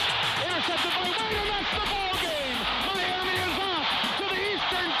pass, intercepted by Wade, and that's the ball game. Miami is off to the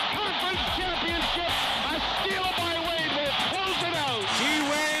Eastern Conference Championship. A steal by Wade will close it out.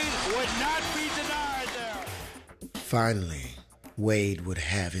 D-Wade would not be denied there. Finally, Wade would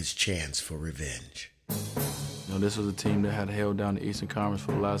have his chance for revenge. You know, this was a team that had held down the Eastern Conference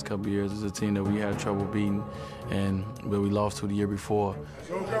for the last couple of years. It's a team that we had trouble beating, but we lost to the year before.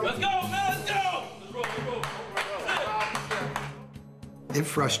 Let's go, man, let's go! It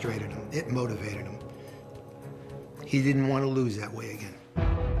frustrated him. It motivated him. He didn't want to lose that way again.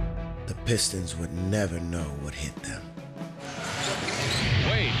 The Pistons would never know what hit them.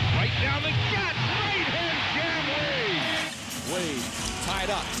 Wade, right down the gut, right hand jam, Wade. Wade tied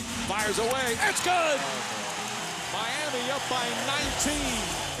up, fires away, it's good! Miami up by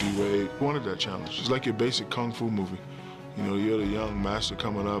 19. Wade wanted that challenge. It's like your basic kung fu movie. You know, you're the young master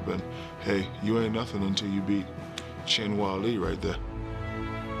coming up, and hey, you ain't nothing until you beat Chinhua Lee right there.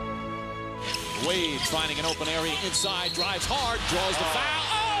 Wade finding an open area inside, drives hard, draws the foul.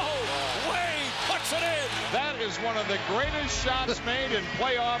 Oh! Wade puts it in! That is one of the greatest shots made in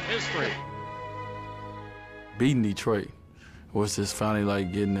playoff history. Beating Detroit was just finally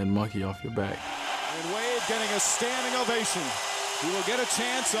like getting that monkey off your back. And Wade getting a standing ovation. He will get a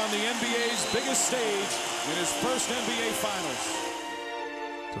chance on the NBA's biggest stage in his first NBA Finals.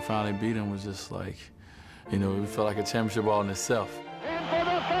 To finally beat him was just like, you know, it felt like a championship all in itself. And for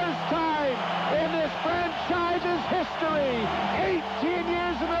the first time in this franchise's history, 18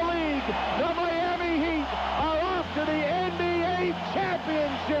 years in the league, the Miami Heat are off to the NBA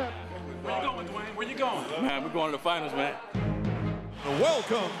championship. Where you going, Dwyane? Where you going? Man, we're going to the finals, man.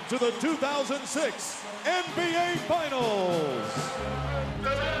 Welcome to the 2006 NBA Finals.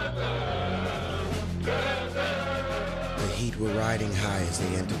 The Heat were riding high as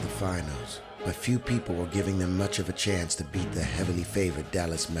they entered the finals, but few people were giving them much of a chance to beat the heavily favored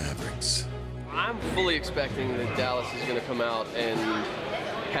Dallas Mavericks. I'm fully expecting that Dallas is going to come out and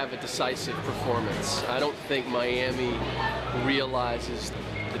have a decisive performance. I don't think Miami realizes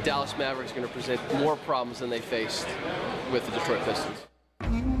the Dallas Mavericks are going to present more problems than they faced with the Detroit Pistons.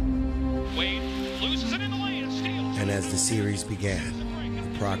 Wade loses it in the lane, a steal. And as the series began,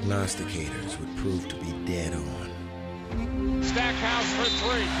 the prognosticators would prove to be dead on. Stackhouse for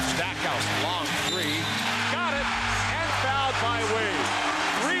three. Stackhouse, long three. Got it, and fouled by Wade.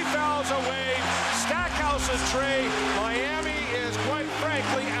 3 fouls away. Stackhouse's tray. Miami is, quite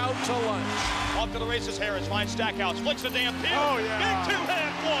frankly, out to lunch. Off to the races, Harris finds Stackhouse, flicks the damn pin. Oh, yeah. Big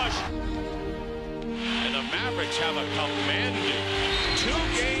two-hand flush. And the Mavericks have a commanding 2-0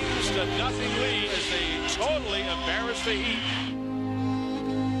 lead as they totally embarrass the Heat.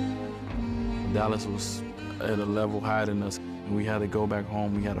 Dallas was at a level higher than us. We had to go back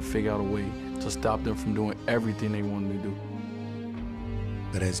home. We had to figure out a way to stop them from doing everything they wanted to do.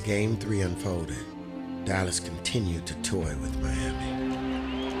 But as Game 3 unfolded, Dallas continued to toy with Miami.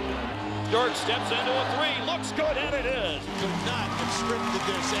 Dort steps into a three, looks good, and it is. Could not have scripted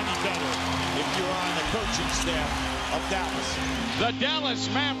this any better if you're on the coaching staff of Dallas. The Dallas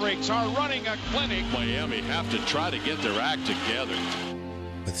Mavericks are running a clinic. Miami have to try to get their act together.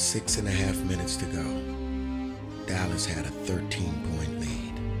 With 6.5 minutes to go, Dallas had a 13-point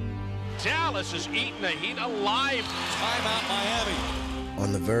lead. Dallas is eating the Heat alive. Timeout Miami.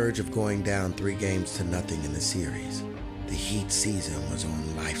 On the verge of going down 3-0 in the series, the Heat season was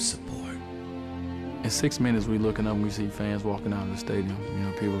on life support. In 6 minutes, we looking up and we see fans walking out of the stadium. You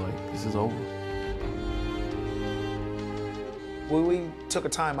know, people like, this is over. When we took a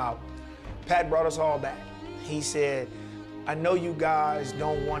timeout, Pat brought us all back. He said, I know you guys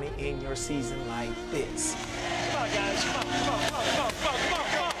don't want to end your season like this. Come on, guys. Come on, come on, come on, come on, come on, come on,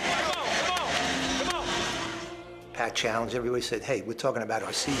 come on, come on. Pat challenged everybody, said, hey, we're talking about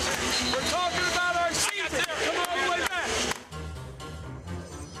our season. We're talking about our season. Come on, way back.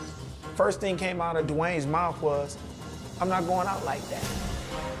 First thing came out of Dwyane's mouth was, I'm not going out like that.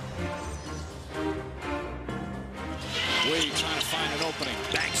 Wade trying to find an opening,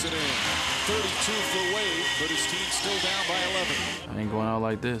 banks it in. 32 for Wade, but his team's still down by 11. I ain't going out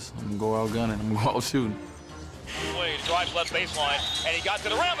like this. I'm gonna go out gunning. I'm gonna go out shooting. Wade drives left baseline, and he got to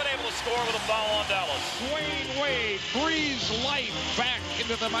the rim and able to score with a foul on Dallas. Dwyane Wade breathes life back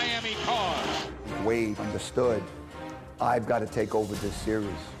into the Miami cause. Wade understood, I've got to take over this series,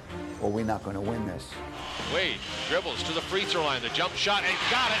 or we're not going to win this. Wade dribbles to the free throw line, the jump shot, and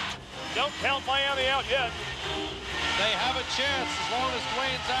got it. Don't count Miami out yet. They have a chance as long as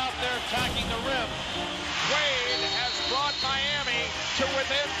Dwyane's out there attacking the rim. Wade has brought Miami to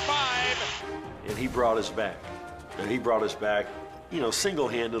within 5. And he brought us back. And he brought us back, you know,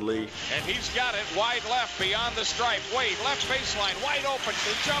 single-handedly. And he's got it wide left beyond the stripe. Wade, left baseline, wide open.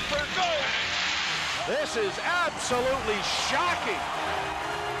 The jumper, good. This is absolutely shocking.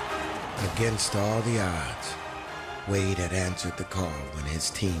 Against all the odds, Wade had answered the call when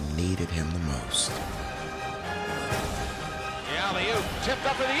his team needed him the most. The alley-oop tipped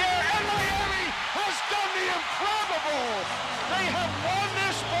up in the air, and Miami has done the improbable. They have won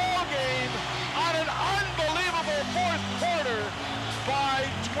this ball game on an unbelievable fourth quarter by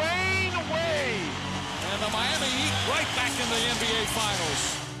Dwyane Wade. And the Miami Heat right back in the NBA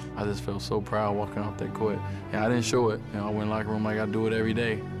Finals. I just felt so proud walking off that court. And I didn't show it. You know, I went in the locker room like I do it every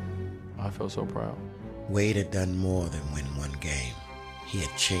day. I felt so proud. Wade had done more than win one game. He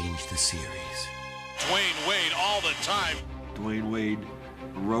had changed the series. Dwyane Wade all the time. Dwyane Wade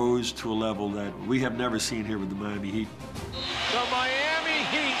rose to a level that we have never seen here with the Miami Heat. The Miami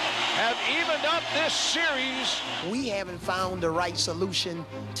Heat have evened up this series. We haven't found the right solution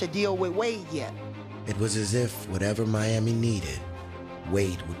to deal with Wade yet. It was as if whatever Miami needed,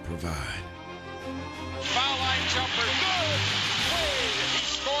 Wade would provide. Foul line jumper, good. Wade, he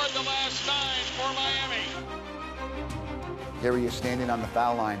scored the last 9 for Miami. Here he is standing on the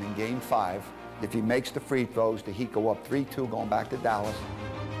foul line in Game 5. If he makes the free throws, the Heat go up 3-2 going back to Dallas.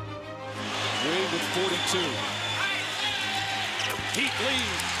 Wade with 42. Heat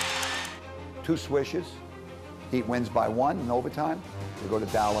lead. 2 swishes. Heat wins by 1 in overtime. They go to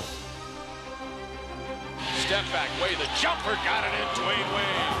Dallas. Step back, Wade, the jumper got it in. Dwyane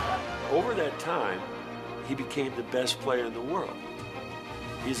Wade. Over that time, he became the best player in the world.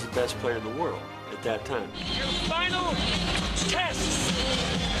 He's the best player in the world at that time. Your final test.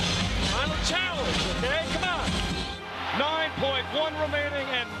 Final challenge, okay? Come on. 9.1 remaining,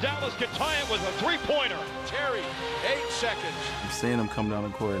 and Dallas can tie it with a three-pointer. Terry, 8 seconds. I'm seeing him come down the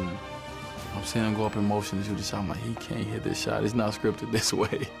court, and I'm seeing him go up in motion and shoot the shot. I'm like, he can't hit this shot. It's not scripted this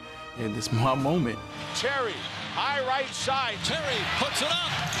way. And this is my moment. Terry, high right side. Terry puts it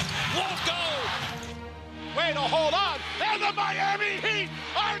up. Won't go. Way to hold on. And the Miami Heat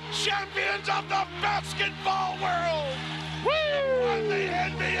are champions of the basketball world. Woo! Won the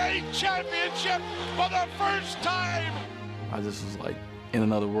NBA championship for the first time. I just was like in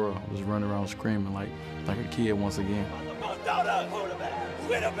another world. I was running around screaming like a kid once again.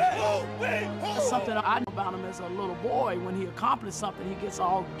 That's something I know about him as a little boy. When he accomplished something, he gets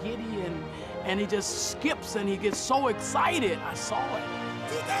all giddy and he just skips and he gets so excited. I saw it.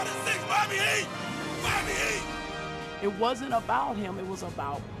 2006 Miami Heat! Miami Heat! It wasn't about him, it was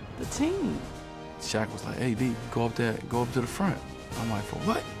about the team. Shaq was like, hey, D, go up there, go up to the front. I'm like, for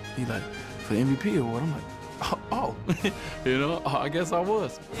what? He like, for the MVP award. I'm like, oh. You know, I guess I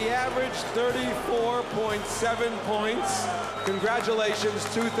was. He averaged 34.7 points. Congratulations,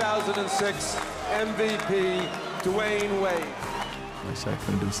 2006 MVP, Dwyane Wade. Like Shaq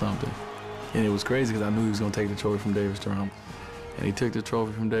couldn't do something. And it was crazy because I knew he was going to take the trophy from David Stern. And he took the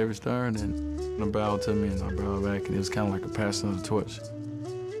trophy from David Stern and bowed to me and I bowed back, and it was kind of like a passing of the torch.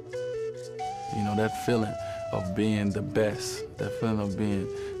 You know, that feeling of being the best, that feeling of being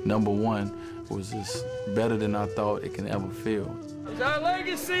 #1 was just better than I thought it can ever feel. It's our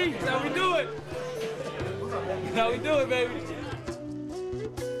legacy. That's how we do it. That's how we do it, baby.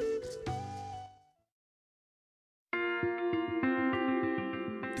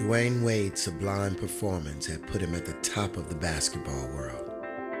 Dwyane Wade's sublime performance had put him at the top of the basketball world.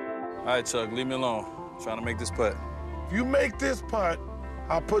 All right, Chuck, leave me alone. I'm trying to make this putt. If you make this putt,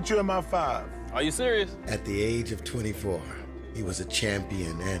 I'll put you in my 5. Are you serious? At the age of 24, he was a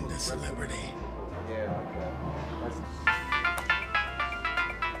champion and a celebrity.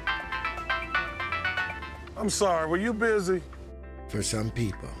 I'm sorry, were you busy? For some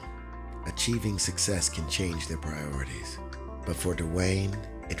people, achieving success can change their priorities. But for Dwyane,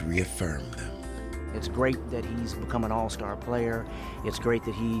 it reaffirmed them. It's great that he's become an all-star player. It's great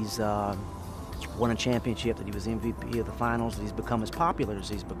that he's won a championship, that he was MVP of the finals, that he's become as popular as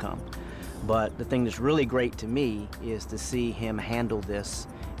he's become. But the thing that's really great to me is to see him handle this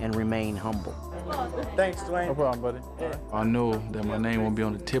and remain humble. Thanks, Dwyane. No problem, buddy. Yeah. I know that my name won't be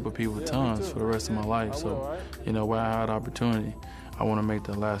on the tip of people's tongues for the rest of my life. So, you know, where I had opportunity, I want to make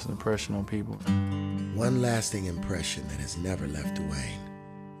that lasting impression on people. One lasting impression that has never left Dwyane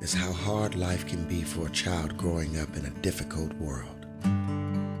is how hard life can be for a child growing up in a difficult world.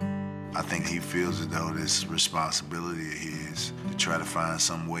 I think he feels as though this responsibility of his to try to find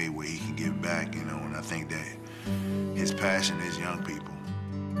some way where he can give back, you know, and I think that his passion is young people.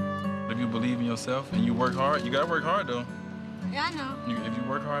 If you believe in yourself and you work hard, you gotta work hard though. Yeah, I know. If you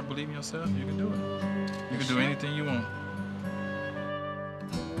work hard and believe in yourself, you can do it. You can do anything you want.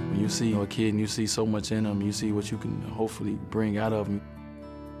 When you see a kid and you see so much in him, you see what you can hopefully bring out of him,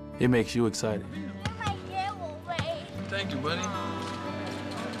 it makes you excited. Thank you, buddy.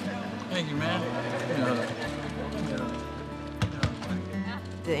 Thank you, man.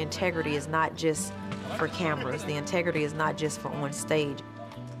 The integrity is not just for cameras. The integrity is not just for on stage.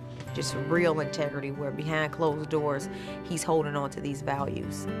 Just real integrity where behind closed doors, he's holding on to these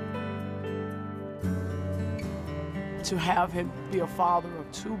values. To have him be a father of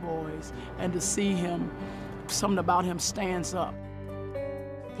 2 boys and to see him, something about him stands up.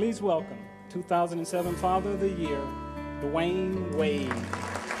 Please welcome 2007 Father of the Year, Dwyane Wade.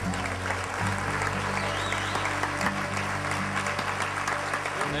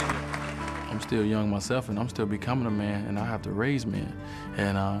 I'm still young myself, and I'm still becoming a man, and I have to raise men.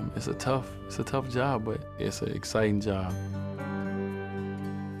 And it's a tough job, but it's an exciting job.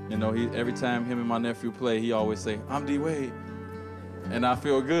 You know, every time him and my nephew play, he always say, "I'm D. Wade," and I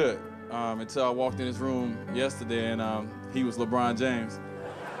feel good until I walked in his room yesterday, and he was LeBron James.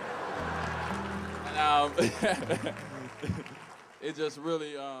 And it just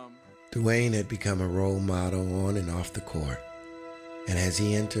really. Dwyane had become a role model on and off the court. And as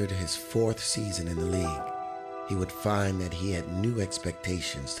he entered his 4th season in the league, he would find that he had new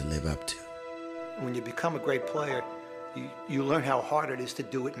expectations to live up to. When you become a great player, you learn how hard it is to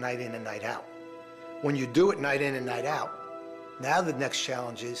do it night in and night out. When you do it night in and night out, now the next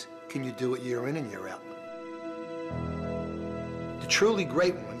challenge is, can you do it year in and year out? The truly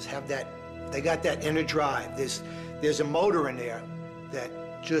great ones have that, they got that inner drive. There's a motor in there that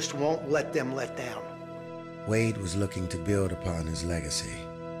just won't let them let down. Wade was looking to build upon his legacy,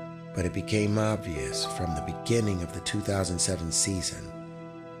 but it became obvious from the beginning of the 2007 season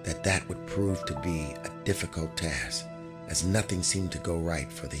that would prove to be a difficult task, as nothing seemed to go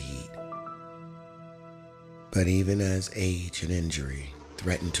right for the Heat. But even as age and injury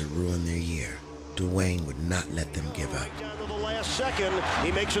threatened to ruin their year, Dwyane would not let them give up. Down to the last second,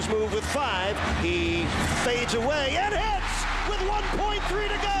 he makes his move with 5. He fades away and hits with 1.3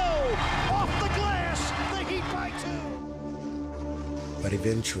 to go. Off the glass, the Heat by 2. But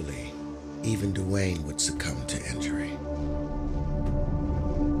eventually, even Dwyane would succumb to injury.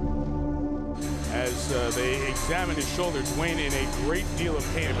 As they examine his shoulder, Dwyane in a great deal of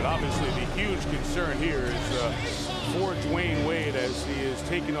pain, but obviously the huge concern here is for Dwyane Wade as he is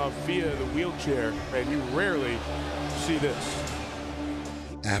taken off via the wheelchair, and you rarely see this.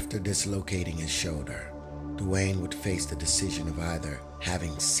 After dislocating his shoulder, Dwyane would face the decision of either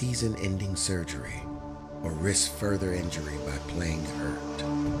having season-ending surgery or risk further injury by playing hurt.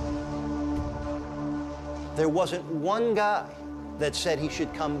 There wasn't one guy that said he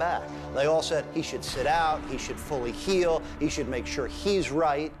should come back. They all said he should sit out, he should fully heal, he should make sure he's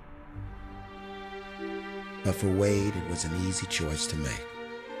right. But for Wade, it was an easy choice to make.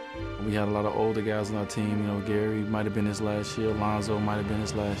 We had a lot of older guys on our team. You know, Gary might have been his last year. Lonzo might have been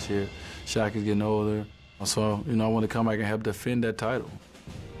his last year. Shaq is getting older. So, you know, I want to come back and help defend that title.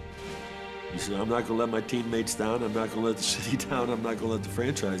 He said, I'm not going to let my teammates down. I'm not going to let the city down. I'm not going to let the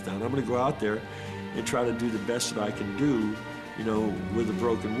franchise down. I'm going to go out there and try to do the best that I can do, you know, with a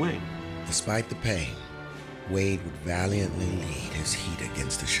broken wing. Despite the pain, Wade would valiantly lead his Heat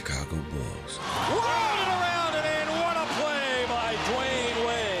against the Chicago Bulls. Around and in, what a play by Dwyane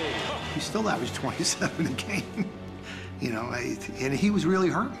Wade. He still averaged 27 a game, you know, and he was really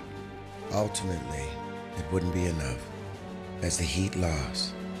hurt. Ultimately, it wouldn't be enough, as the Heat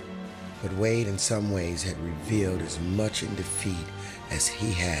lost. But Wade, in some ways, had revealed as much in defeat as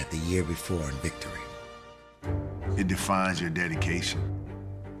he had the year before in victory. It defines your dedication,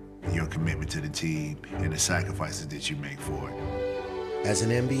 your commitment to the team, and the sacrifices that you make for it. As an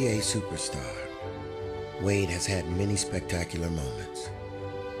NBA superstar, Wade has had many spectacular moments.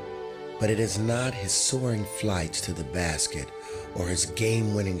 But it is not his soaring flights to the basket or his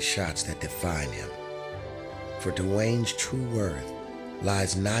game-winning shots that define him. For Dwyane's true worth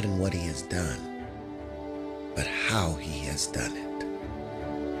lies not in what he has done, but how he has done it.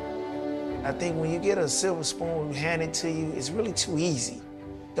 I think when you get a silver spoon handed to you, it's really too easy.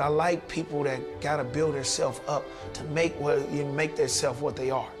 I like people that gotta build themselves up to make themselves what they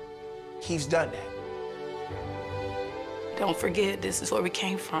are. He's done that. Don't forget, this is where we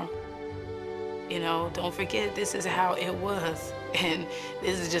came from. You know, don't forget, this is how it was. And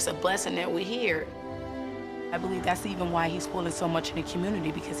this is just a blessing that we're here. I believe that's even why he's pulling so much in the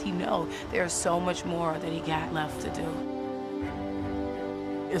community, because he knows there's so much more that he got left to do.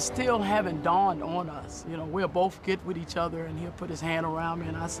 It still haven't dawned on us. You know, we'll both get with each other and he'll put his hand around me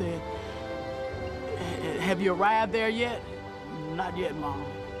and I said, have you arrived there yet? Not yet, Mom.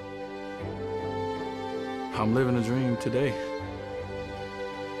 I'm living a dream today.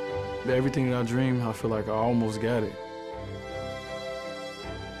 Everything that I dreamed, I feel like I almost got it.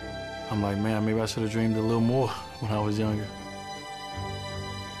 I'm like, man, maybe I should have dreamed a little more when I was younger.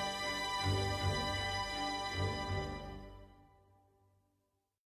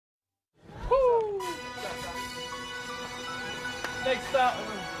 Next stop,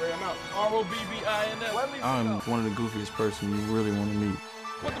 I'm out. R-O-B-B-I-N-S. I'm one of the goofiest person you really want to meet.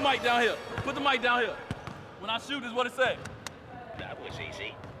 Put the mic down here. Put the mic down here. When I shoot, is what it say. That was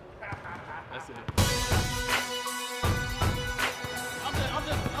easy. That's it. I'm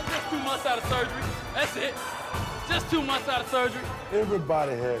just 2 months out of surgery. That's it. Just 2 months out of surgery.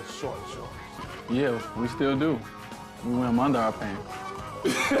 Everybody has short shorts. Yeah, we still do. We wear them under our pants.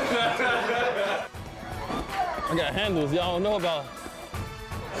 I got handles y'all don't know about.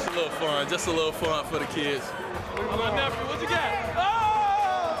 Just a little fun, just a little fun for the kids. Little nephew, what you got? Oh!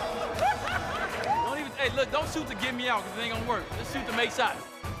 Don't even, hey, look, don't shoot to get me out, because it ain't gonna work. Just shoot to make shots.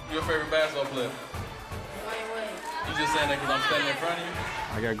 Your favorite basketball player? You just saying that because I'm standing in front of you?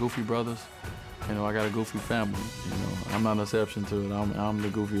 I got goofy brothers. You know, I got a goofy family. You know, I'm not an exception to it. I'm the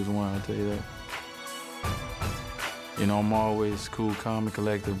goofiest one, I'll tell you that. You know, I'm always cool, calm, and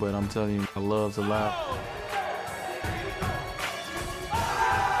collected, but I'm telling you, I love to laugh.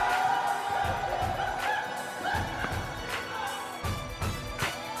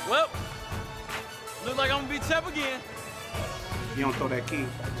 Well, looks like I'm gonna be Tep again. You don't throw that key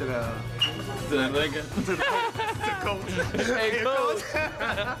to the nigga. to the coach. Hey, coach.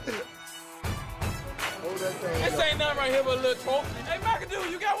 This ain't nothing right here but a little trophy. Hey,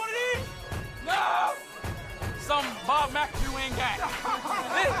 McAdoo, you got one of these? No! Some Bob McAdoo ain't got.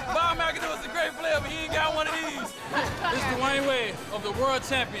 Bob McAdoo is a great player, but he ain't got one of these. This is Dwyane Wade of the world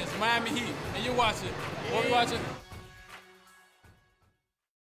champions, Miami Heat. And you're watching. What we watching?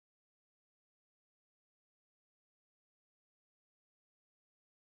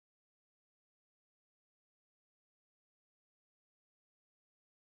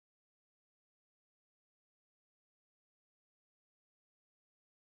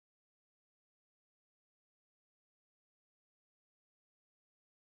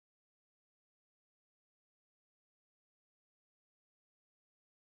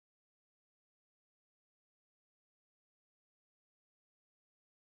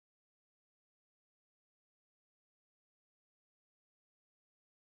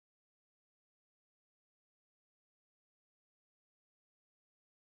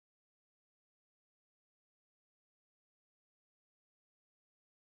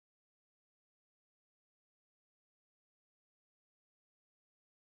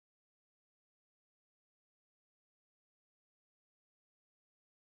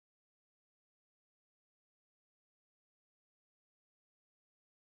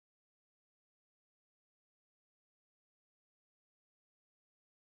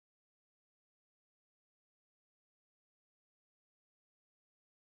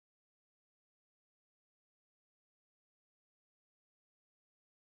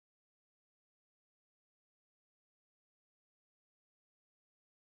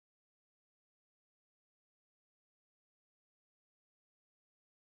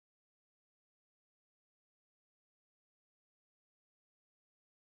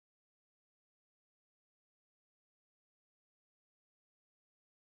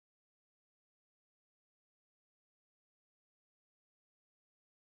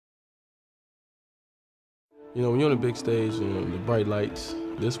 You know, when you're on the big stage and the bright lights,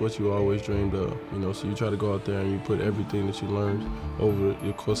 this is what you always dreamed of, you know, so you try to go out there and you put everything that you learned over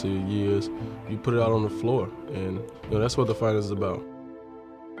the course of your years, you put it out on the floor, and you know, that's what the fight is about.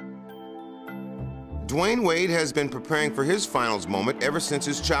 Dwyane Wade has been preparing for his finals moment ever since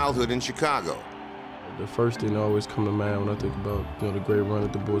his childhood in Chicago. The first thing that always come to mind when I think about, you know, the great run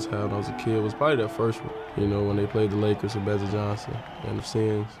that the Bulls had when I was a kid was probably that first one. You know, when they played the Lakers with Magic Johnson, and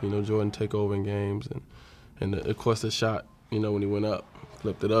seeing, you know, Jordan take over in games, and of course the shot, you know, when he went up,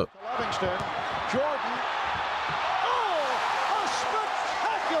 flipped it up. Livingston, Jordan. Oh, a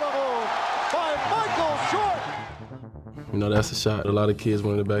spectacular move by Michael Jordan. You know, that's a shot a lot of kids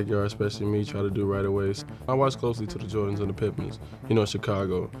went in the backyard, especially me, try to do right away. I watched closely to the Jordans and the Pippins, you know, in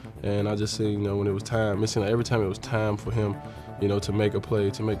Chicago. And I just seen, you know, when it was time, it seemed like every time it was time for him, you know, to make a play,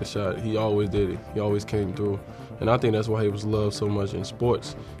 to make a shot, he always did it. He always came through. And I think that's why he was loved so much in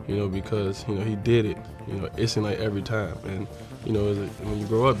sports, you know, because, you know, he did it. You know, it seemed like every time. And, you know, when you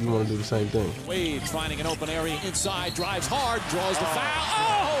grow up, you want to do the same thing. Wade finding an open area inside, drives hard, draws the foul.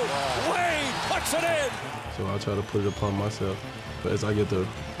 Oh, Wade puts it in. So I try to put it upon myself. But as I get the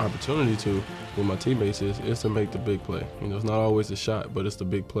opportunity to, with my teammates, is to make the big play. You know, it's not always the shot, but it's the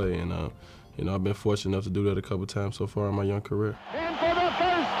big play. And, you know, I've been fortunate enough to do that a couple times so far in my young career. And for the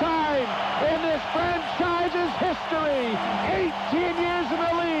first time in this franchise's history, 18 years in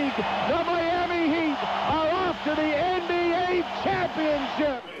the league, the Miami Heat are off to the NBA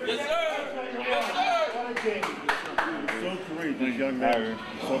championship. Yes, sir. Yes, sir. So courageous, young man.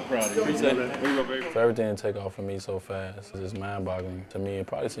 So proud of you. Appreciate it. For everything to take off for me so fast, it's mind-boggling to me and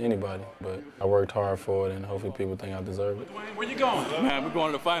probably to anybody. But I worked hard for it, and hopefully people think I deserve it. Where you going? Man, we're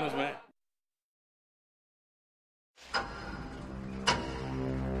going to the finals, man.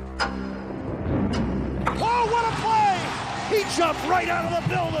 Oh, what a play! He jumped right out of the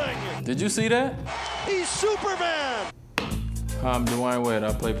building. Did you see that? He's Superman. Hi, I'm Dwyane Wade.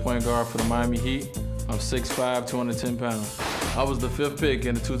 I play point guard for the Miami Heat. I'm 6'5", 210 pounds. I was the 5th pick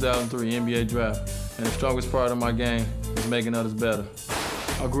in the 2003 NBA draft, and the strongest part of my game is making others better.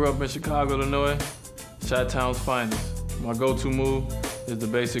 I grew up in Chicago, Illinois, Chi-Town's finest. My go-to move is the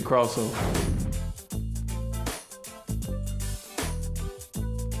basic crossover.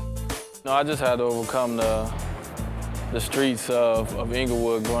 No, I just had to overcome the streets of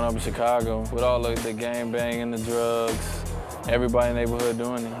Inglewood growing up in Chicago with all the gang banging, the drugs, everybody in the neighborhood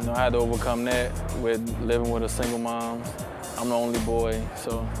doing it. You know, I had to overcome that with living with a single mom. I'm the only boy,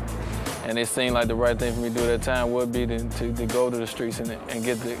 so, and it seemed like the right thing for me to do at that time would be to go to the streets and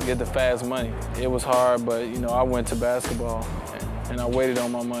get the fast money. It was hard, but you know, I went to basketball and I waited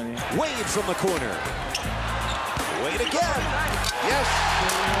on my money. Wade from the corner. Wade again. Yes.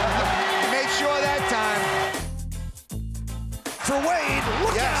 He made sure that time. For Wade,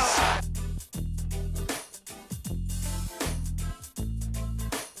 look out.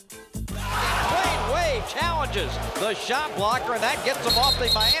 Wade challenges the shot blocker, and that gets him off the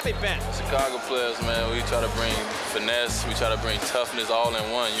Miami bench. Chicago players, man, we try to bring finesse, we try to bring toughness all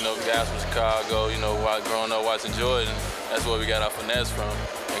in one. You know, guys from Chicago, you know, growing up watching Jordan, that's where we got our finesse from.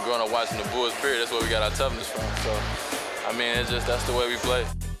 And growing up watching the Bulls, period, that's where we got our toughness from. So, I mean, it's just, that's the way we play.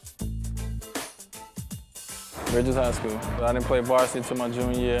 Bridges High School. I didn't play varsity until my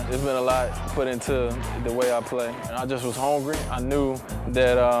junior year. There's been a lot put into the way I play. And I just was hungry. I knew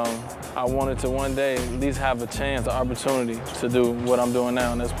that I wanted to one day at least have a chance, an opportunity to do what I'm doing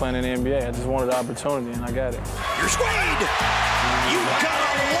now, and that's playing in the NBA. I just wanted the opportunity, and I got it. Here's Wade! You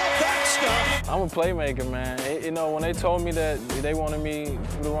gotta love that stuff! I'm a playmaker, man. You know, when they told me that they wanted me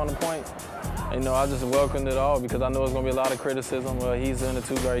to run the point, you know, I just welcomed it all because I know it's going to be a lot of criticism. Well, he's in the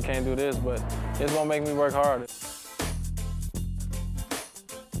two-guard, he can't do this, but it's going to make me work harder.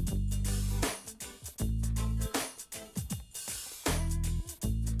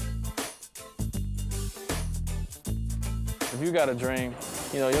 If you got a dream,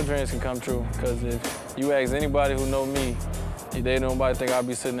 you know, your dreams can come true because if you ask anybody who know me, they nobody think I'll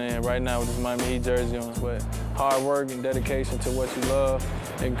be sitting there right now with this Miami Heat jersey on. But hard work and dedication to what you love,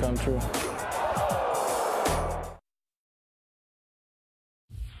 it can come true.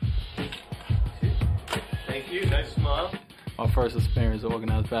 Thank you. Nice smile. My first experience of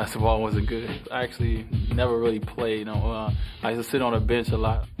organized basketball wasn't good. I actually never really played. I used to sit on a bench a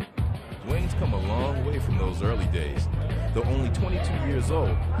lot. Dwyane's come a long way from those early days. Though only 22 years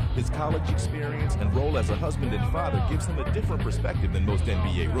old, his college experience and role as a husband and father gives him a different perspective than most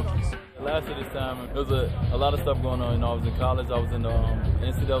NBA rookies. Last year this time, there was a lot of stuff going on. You know, I was in college, I was in the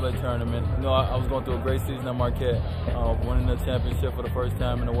NCAA tournament. You know, I was going through a great season at Marquette, winning the championship for the first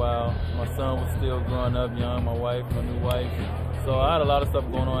time in a while. My son was still growing up young, my wife, my new wife. So I had a lot of stuff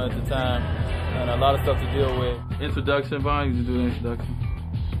going on at the time and a lot of stuff to deal with. Introduction, Vaughn, you can do the introduction.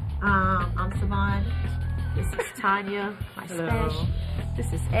 I'm Savon. This is Tanya, my special.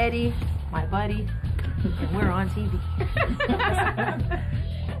 This is Eddie, my buddy, and we're on TV.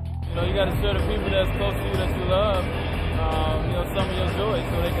 You know, you got to share the people that's close to you that you love, you know, some of your joy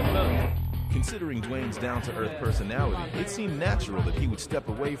so they can feel it. Considering Dwyane's down-to-earth personality, it seemed natural that he would step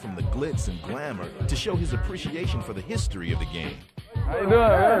away from the glitz and glamour to show his appreciation for the history of the game. How you doing,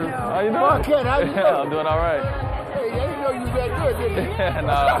 man? How you doing? Ken, how you doing? I'm doing all right. Hey, I didn't know you was that good, did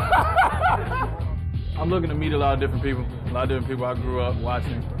you? I'm looking to meet a lot of different people. A lot of different people I grew up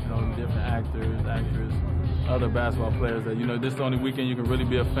watching, different actors, actresses, other basketball players that, this is the only weekend you can really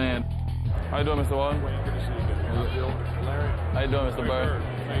be a fan. How you doing, Mr. Walton? Good to see you again. How you doing, Mr. Bird?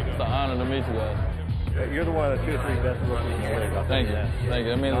 It's an honor to meet you guys. You're the one of the 2 or 3 best rookies in the league. Thank you. Thank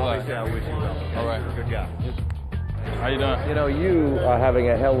you. That means a lot. I wish you well. All right. Good job. How you doing? You are having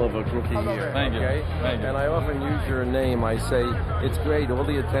a hell of a rookie year. Thank you. Okay? Thank you. And I often use your name. I say, it's great. All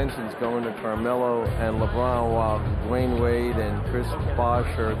the attention's going to Carmelo and LeBron while Dwyane Wade and Chris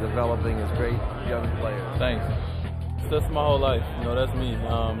Bosh are developing as great young players. Thanks. That's my whole life. That's me.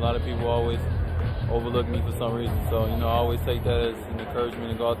 A lot of people always overlook me for some reason. So, I always take that as an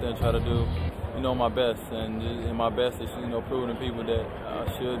encouragement to go out there and try to do, my best. And my best is, proving to people that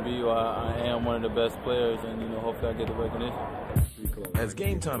I should be or I am one of the best players. And, hopefully I get the recognition. As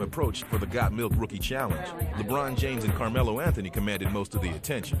game time approached for the Got Milk Rookie Challenge, LeBron James and Carmelo Anthony commanded most of the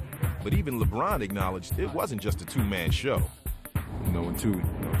attention. But even LeBron acknowledged it wasn't just a two-man show. When two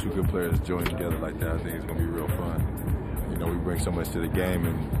good players join together like that, I think it's going to be real fun. We bring so much to the game,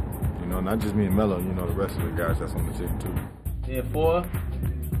 and not just me and Melo, the rest of the guys that's on the team too. Hit 4,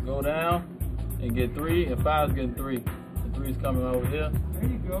 go down, and get 3, and 5's getting 3. The 3's coming over here. There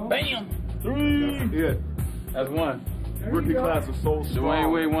you go. Bam! 3! That's it. That's 1. Rookie class is so strong.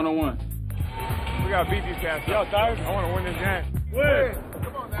 Dwyane Wade 1-on-1. We got to beat these cats. Yo, Third, I want to win this game. Win!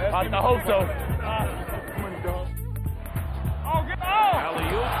 Come on, man. I hope so. Come on, dog. Oh, get off!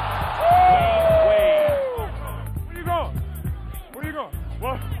 Alley-oop. Wade. Where you going? Where you going?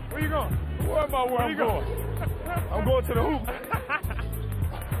 What? Where you going? What about where I'm going? I'm going to the hoop.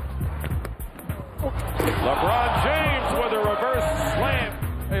 LeBron James with a reverse slam.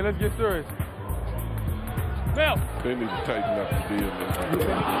 Hey, let's get serious. Mel. They need to tighten up the deal.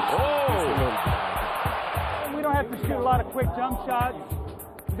 We don't have to shoot a lot of quick jump shots.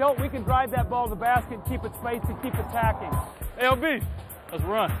 We can drive that ball to the basket, keep it spaced, and keep attacking. LB, let's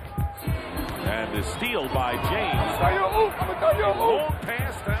run. And the steal by James. Long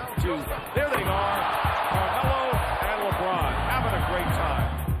pass down to, there they are, Carmelo and LeBron having a great time.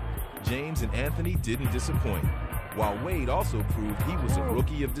 James and Anthony didn't disappoint, while Wade also proved he was a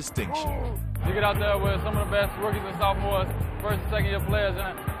rookie of distinction. You get out there with some of the best rookies and sophomores, first and second year players,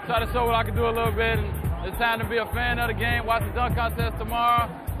 and try to show what I can do a little bit. And it's time to be a fan of the game, watch the dunk contest tomorrow,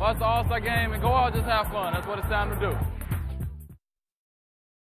 watch the All-Star game, and go out and just have fun. That's what it's time to do.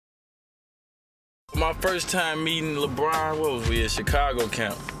 My first time meeting LeBron, what was we at Chicago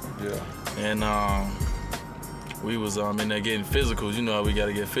camp? Yeah. And we was in there getting physicals. You know how we got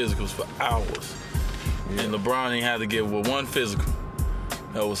to get physicals for hours. Yeah. And LeBron ain't had to get one physical.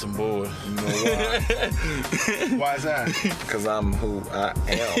 That was some bull. You know why? Why is that? Because I'm who I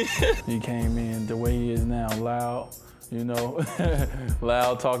am. He came in the way he is now, loud,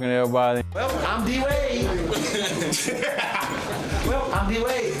 loud talking to everybody. Well, I'm D-Wade. Well, I'm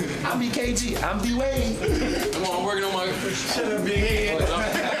D-Wade. I'm BKG. I'm D-Wade. Come on, I'm working on my... Shut up, big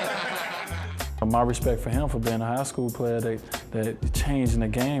head. My respect for him for being a high school player that changed in the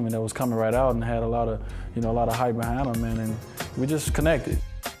game and that was coming right out and had a lot of hype behind him, and we just connected.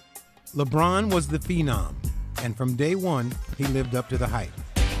 LeBron was the phenom, and from day one, he lived up to the hype.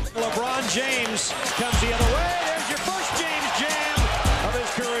 LeBron James comes the other way. There's your first James Jam of his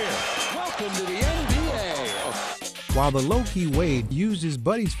career. Welcome to the NBA. While the low-key Wade used his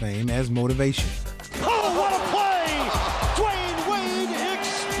buddy's fame as motivation. Oh, what a play! Dwyane Wade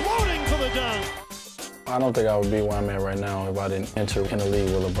exploding for the dunk. I don't think I would be where I'm at right now if I didn't enter in the league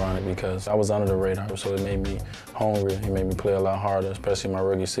with LeBron, because I was under the radar, so it made me hungry. It made me play a lot harder, especially my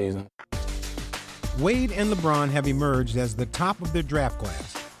rookie season. Wade and LeBron have emerged as the top of their draft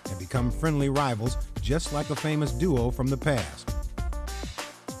class and become friendly rivals, just like a famous duo from the past.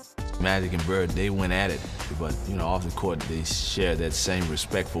 Magic and Bird, they went at it, but off the court, they share that same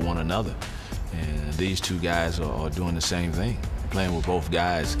respect for one another. And these two guys are doing the same thing. Playing with both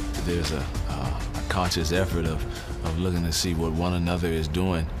guys, there's a conscious effort of looking to see what one another is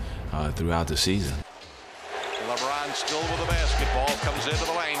doing throughout the season. LeBron still with the basketball, comes into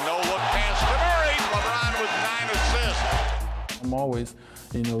the lane, no look pass to Murray. LeBron with 9 assists. I'm always,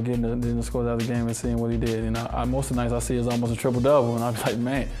 getting the scores out of the game and seeing what he did. Most of the nights I see is almost a triple-double, and I'm like,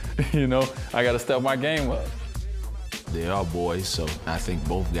 man, I got to step my game up. They are boys, so I think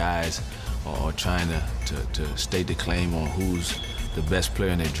both guys are trying to stake the claim on who's the best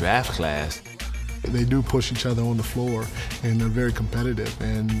player in their draft class. They do push each other on the floor, and they're very competitive.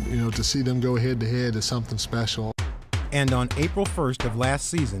 And, you know, to see them go head-to-head is something special. And on April 1st of last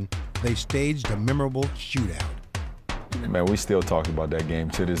season, they staged a memorable shootout. Man, we still talk about that game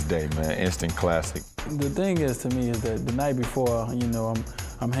to this day, man. Instant classic. The thing is, to me, is that the night before, you know,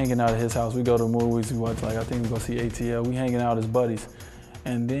 I'm hanging out at his house. We go to movies, we watch, like, I think we go see ATL. We hanging out as buddies.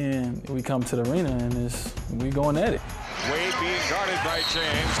 And then we come to the arena and we going at it. Wade being guarded by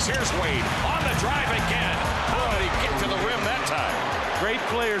James. Here's Wade on the drive again. How did he get to the rim that time? Great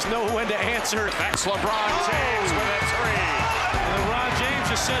players know when to answer. That's LeBron James with a three. And LeBron James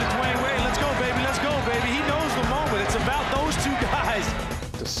just said to Dwyane Wade, let's go, baby, let's go, baby. He knows the moment. It's about those two guys.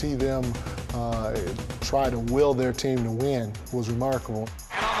 To see them try to will their team to win was remarkable.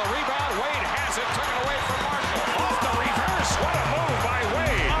 And on the rebound, Wade has it, took it away from Marshall. Off the reverse, what a move by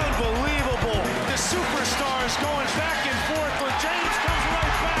Wade. Unbelievable. The superstars going back and forth, but James comes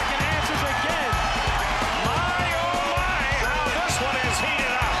right back and answers again. My, oh my, how this one is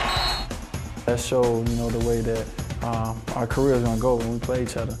heated up. That showed, you know, the way that our career is going to go when we play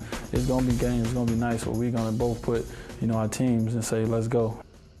each other. It's going to be games, it's going to be nice, where we're going to both put, you know, our teams and say, let's go.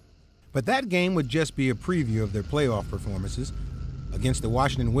 But that game would just be a preview of their playoff performances. Against the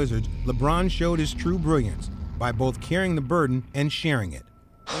Washington Wizards, LeBron showed his true brilliance by both carrying the burden and sharing it.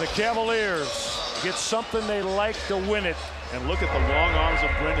 And the Cavaliers get something they like to win it. And look at the long arms of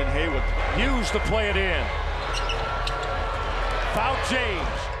Brendan Haywood. Hughes to play it in. Foul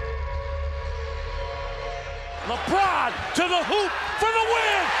James. LeBron to the hoop for the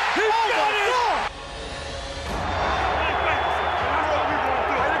win. He got it.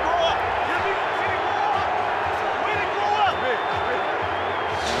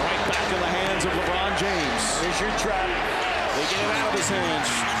 Of LeBron James. Here's your trap. They get it out of his hands.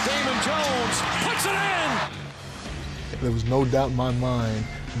 Damon Jones puts it in. There was no doubt in my mind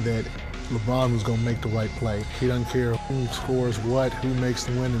that LeBron was going to make the right play. He doesn't care who scores what, who makes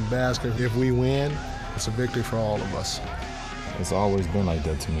the winning basket. If we win, it's a victory for all of us. It's always been like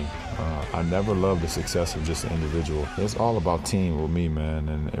that to me. I never loved the success of just an individual. It's all about team with me, man.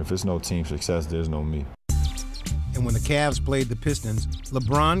 And if it's no team success, there's no me. And when the Cavs played the Pistons,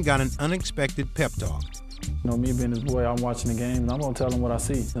 LeBron got an unexpected pep talk. You know, me being his boy, I'm watching the games, I'm going to tell him what I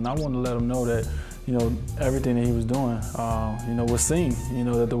see. And I want to let him know that, you know, everything that he was doing, you know, was seen. You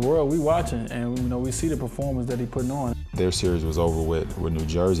know, that the world, we watching, and, you know, we see the performance that he putting on. Their series was over with New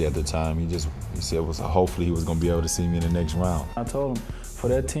Jersey at the time. He said hopefully he was going to be able to see me in the next round. I told him, for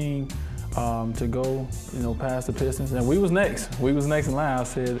that team to go, you know, past the Pistons, and we was next. We was next in line. I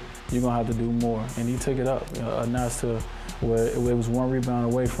said, you're going to have to do more. And he took it up a notch to where it was one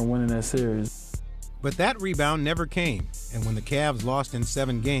rebound away from winning that series. But that rebound never came, and when the Cavs lost in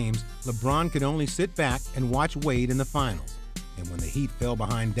 7 games, LeBron could only sit back and watch Wade in the finals. And when the Heat fell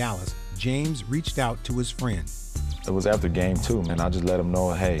behind Dallas, James reached out to his friend. It was after game 2, man. I just let him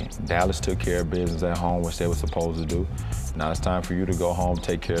know, hey, Dallas took care of business at home, which they were supposed to do. Now it's time for you to go home,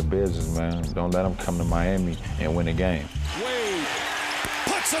 take care of business, man. Don't let them come to Miami and win a game. Wade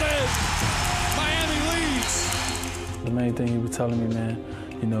puts it in. Miami leads. The main thing he was telling me, man,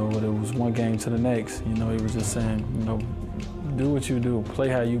 you know, it was one game to the next. You know, he was just saying, you know, do what you do, play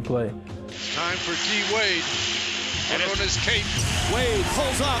how you play. Time for D. Wade. And on his cape. Wade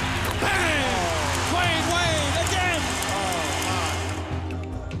pulls up. Bang! Wade again!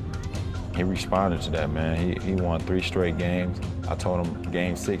 He responded to that, man. He won 3 straight games. I told him,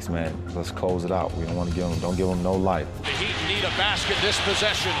 game 6, man, let's close it out. We don't want to don't give him no life. The Heat need a basket this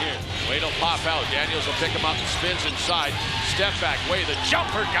possession here. Wade will pop out. Daniels will pick him up and spins inside. Step back. Wade, the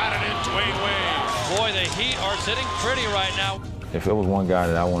jumper got it in. Dwyane Wade. Boy, the Heat are sitting pretty right now. If it was one guy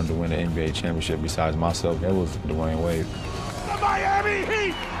that I wanted to win the NBA championship besides myself, it was Dwyane Wade. The Miami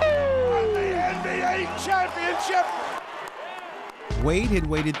Heat won the NBA championship. Wade had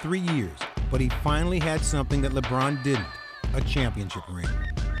waited 3 years, but he finally had something that LeBron didn't, a championship ring.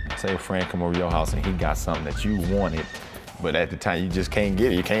 Say a friend come over your house and he got something that you wanted, but at the time you just can't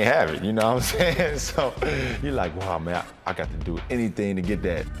get it, you can't have it, you know what I'm saying? So you're like, wow, man, I got to do anything to get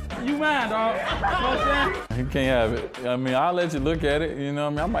that. You mind, dog? You know what I'm saying? You can't have it. I mean, I'll let you look at it, you know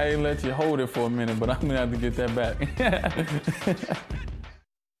what I mean? I might even let you hold it for a minute, but I'm gonna have to get that back.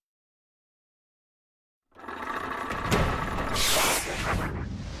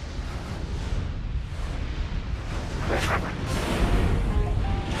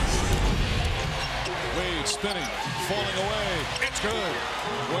 Spinning, falling away. It's good.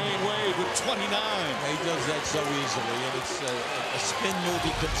 Dwyane Wade with 29. He does that so easily, and it's a spin move.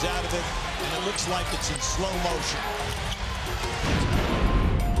 He comes out of it, and it looks like it's in slow motion.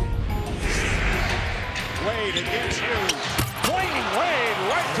 Wade against Hughes. Dwyane Wade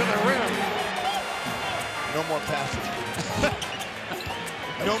right to the rim. No more passing.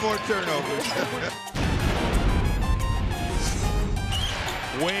 No more turnovers.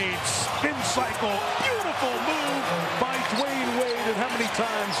 Wade spin cycle, beautiful move by Dwyane Wade. And how many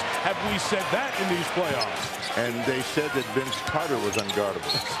times have we said that in these playoffs? And they said that Vince Carter was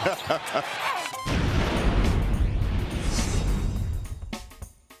unguardable.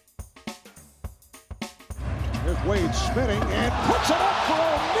 Here's Wade spinning and puts it up for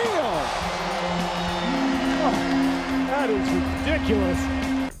O'Neal. Oh, that is ridiculous.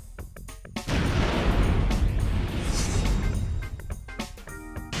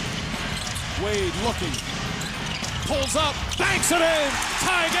 Wade looking, pulls up, banks it in,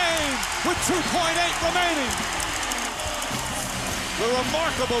 tie game with 2.8 remaining. The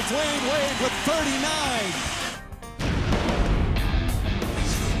remarkable Dwyane Wade with 39.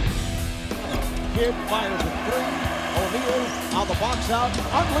 Kid fires a three. O'Neal on the box out,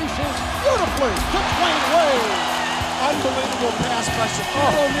 unleashes beautifully to Dwyane Wade. Unbelievable pass by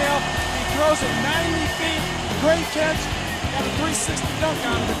Shaquille O'Neal. He throws it 90 feet, great catch, got a 360 dunk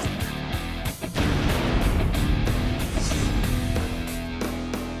out of it.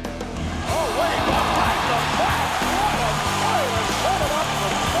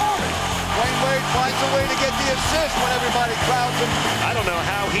 Finds a way to get the assist when everybody crowds him. I don't know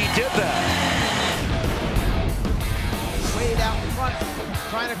how he did that. Wade out in front,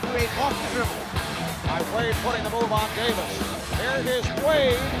 trying to create off the dribble. By Wade putting the move on Davis. There is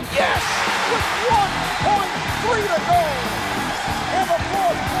Wade. Yes! With 1.3 to go in the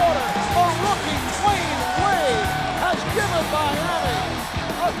fourth quarter, the rookie Dwyane Wade has given Miami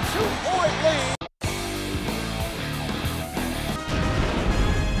a 2-point lead.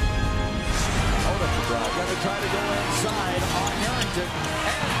 Going to try to go inside on Harrington.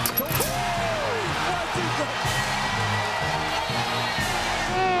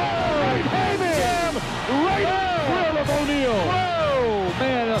 Right in the grill of O'Neal. Whoa,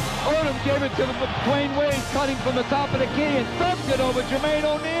 man. Odom gave it to Dwyane Wade, cutting from the top of the key and thumped it over Jermaine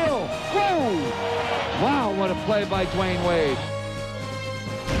O'Neal. Whoa! Wow, what a play by Dwyane Wade.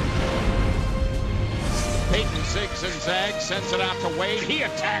 Peyton zigs and zags, sends it out to Wade. He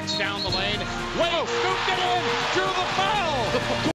attacks down the lane. Wade scooped it in, drew the foul.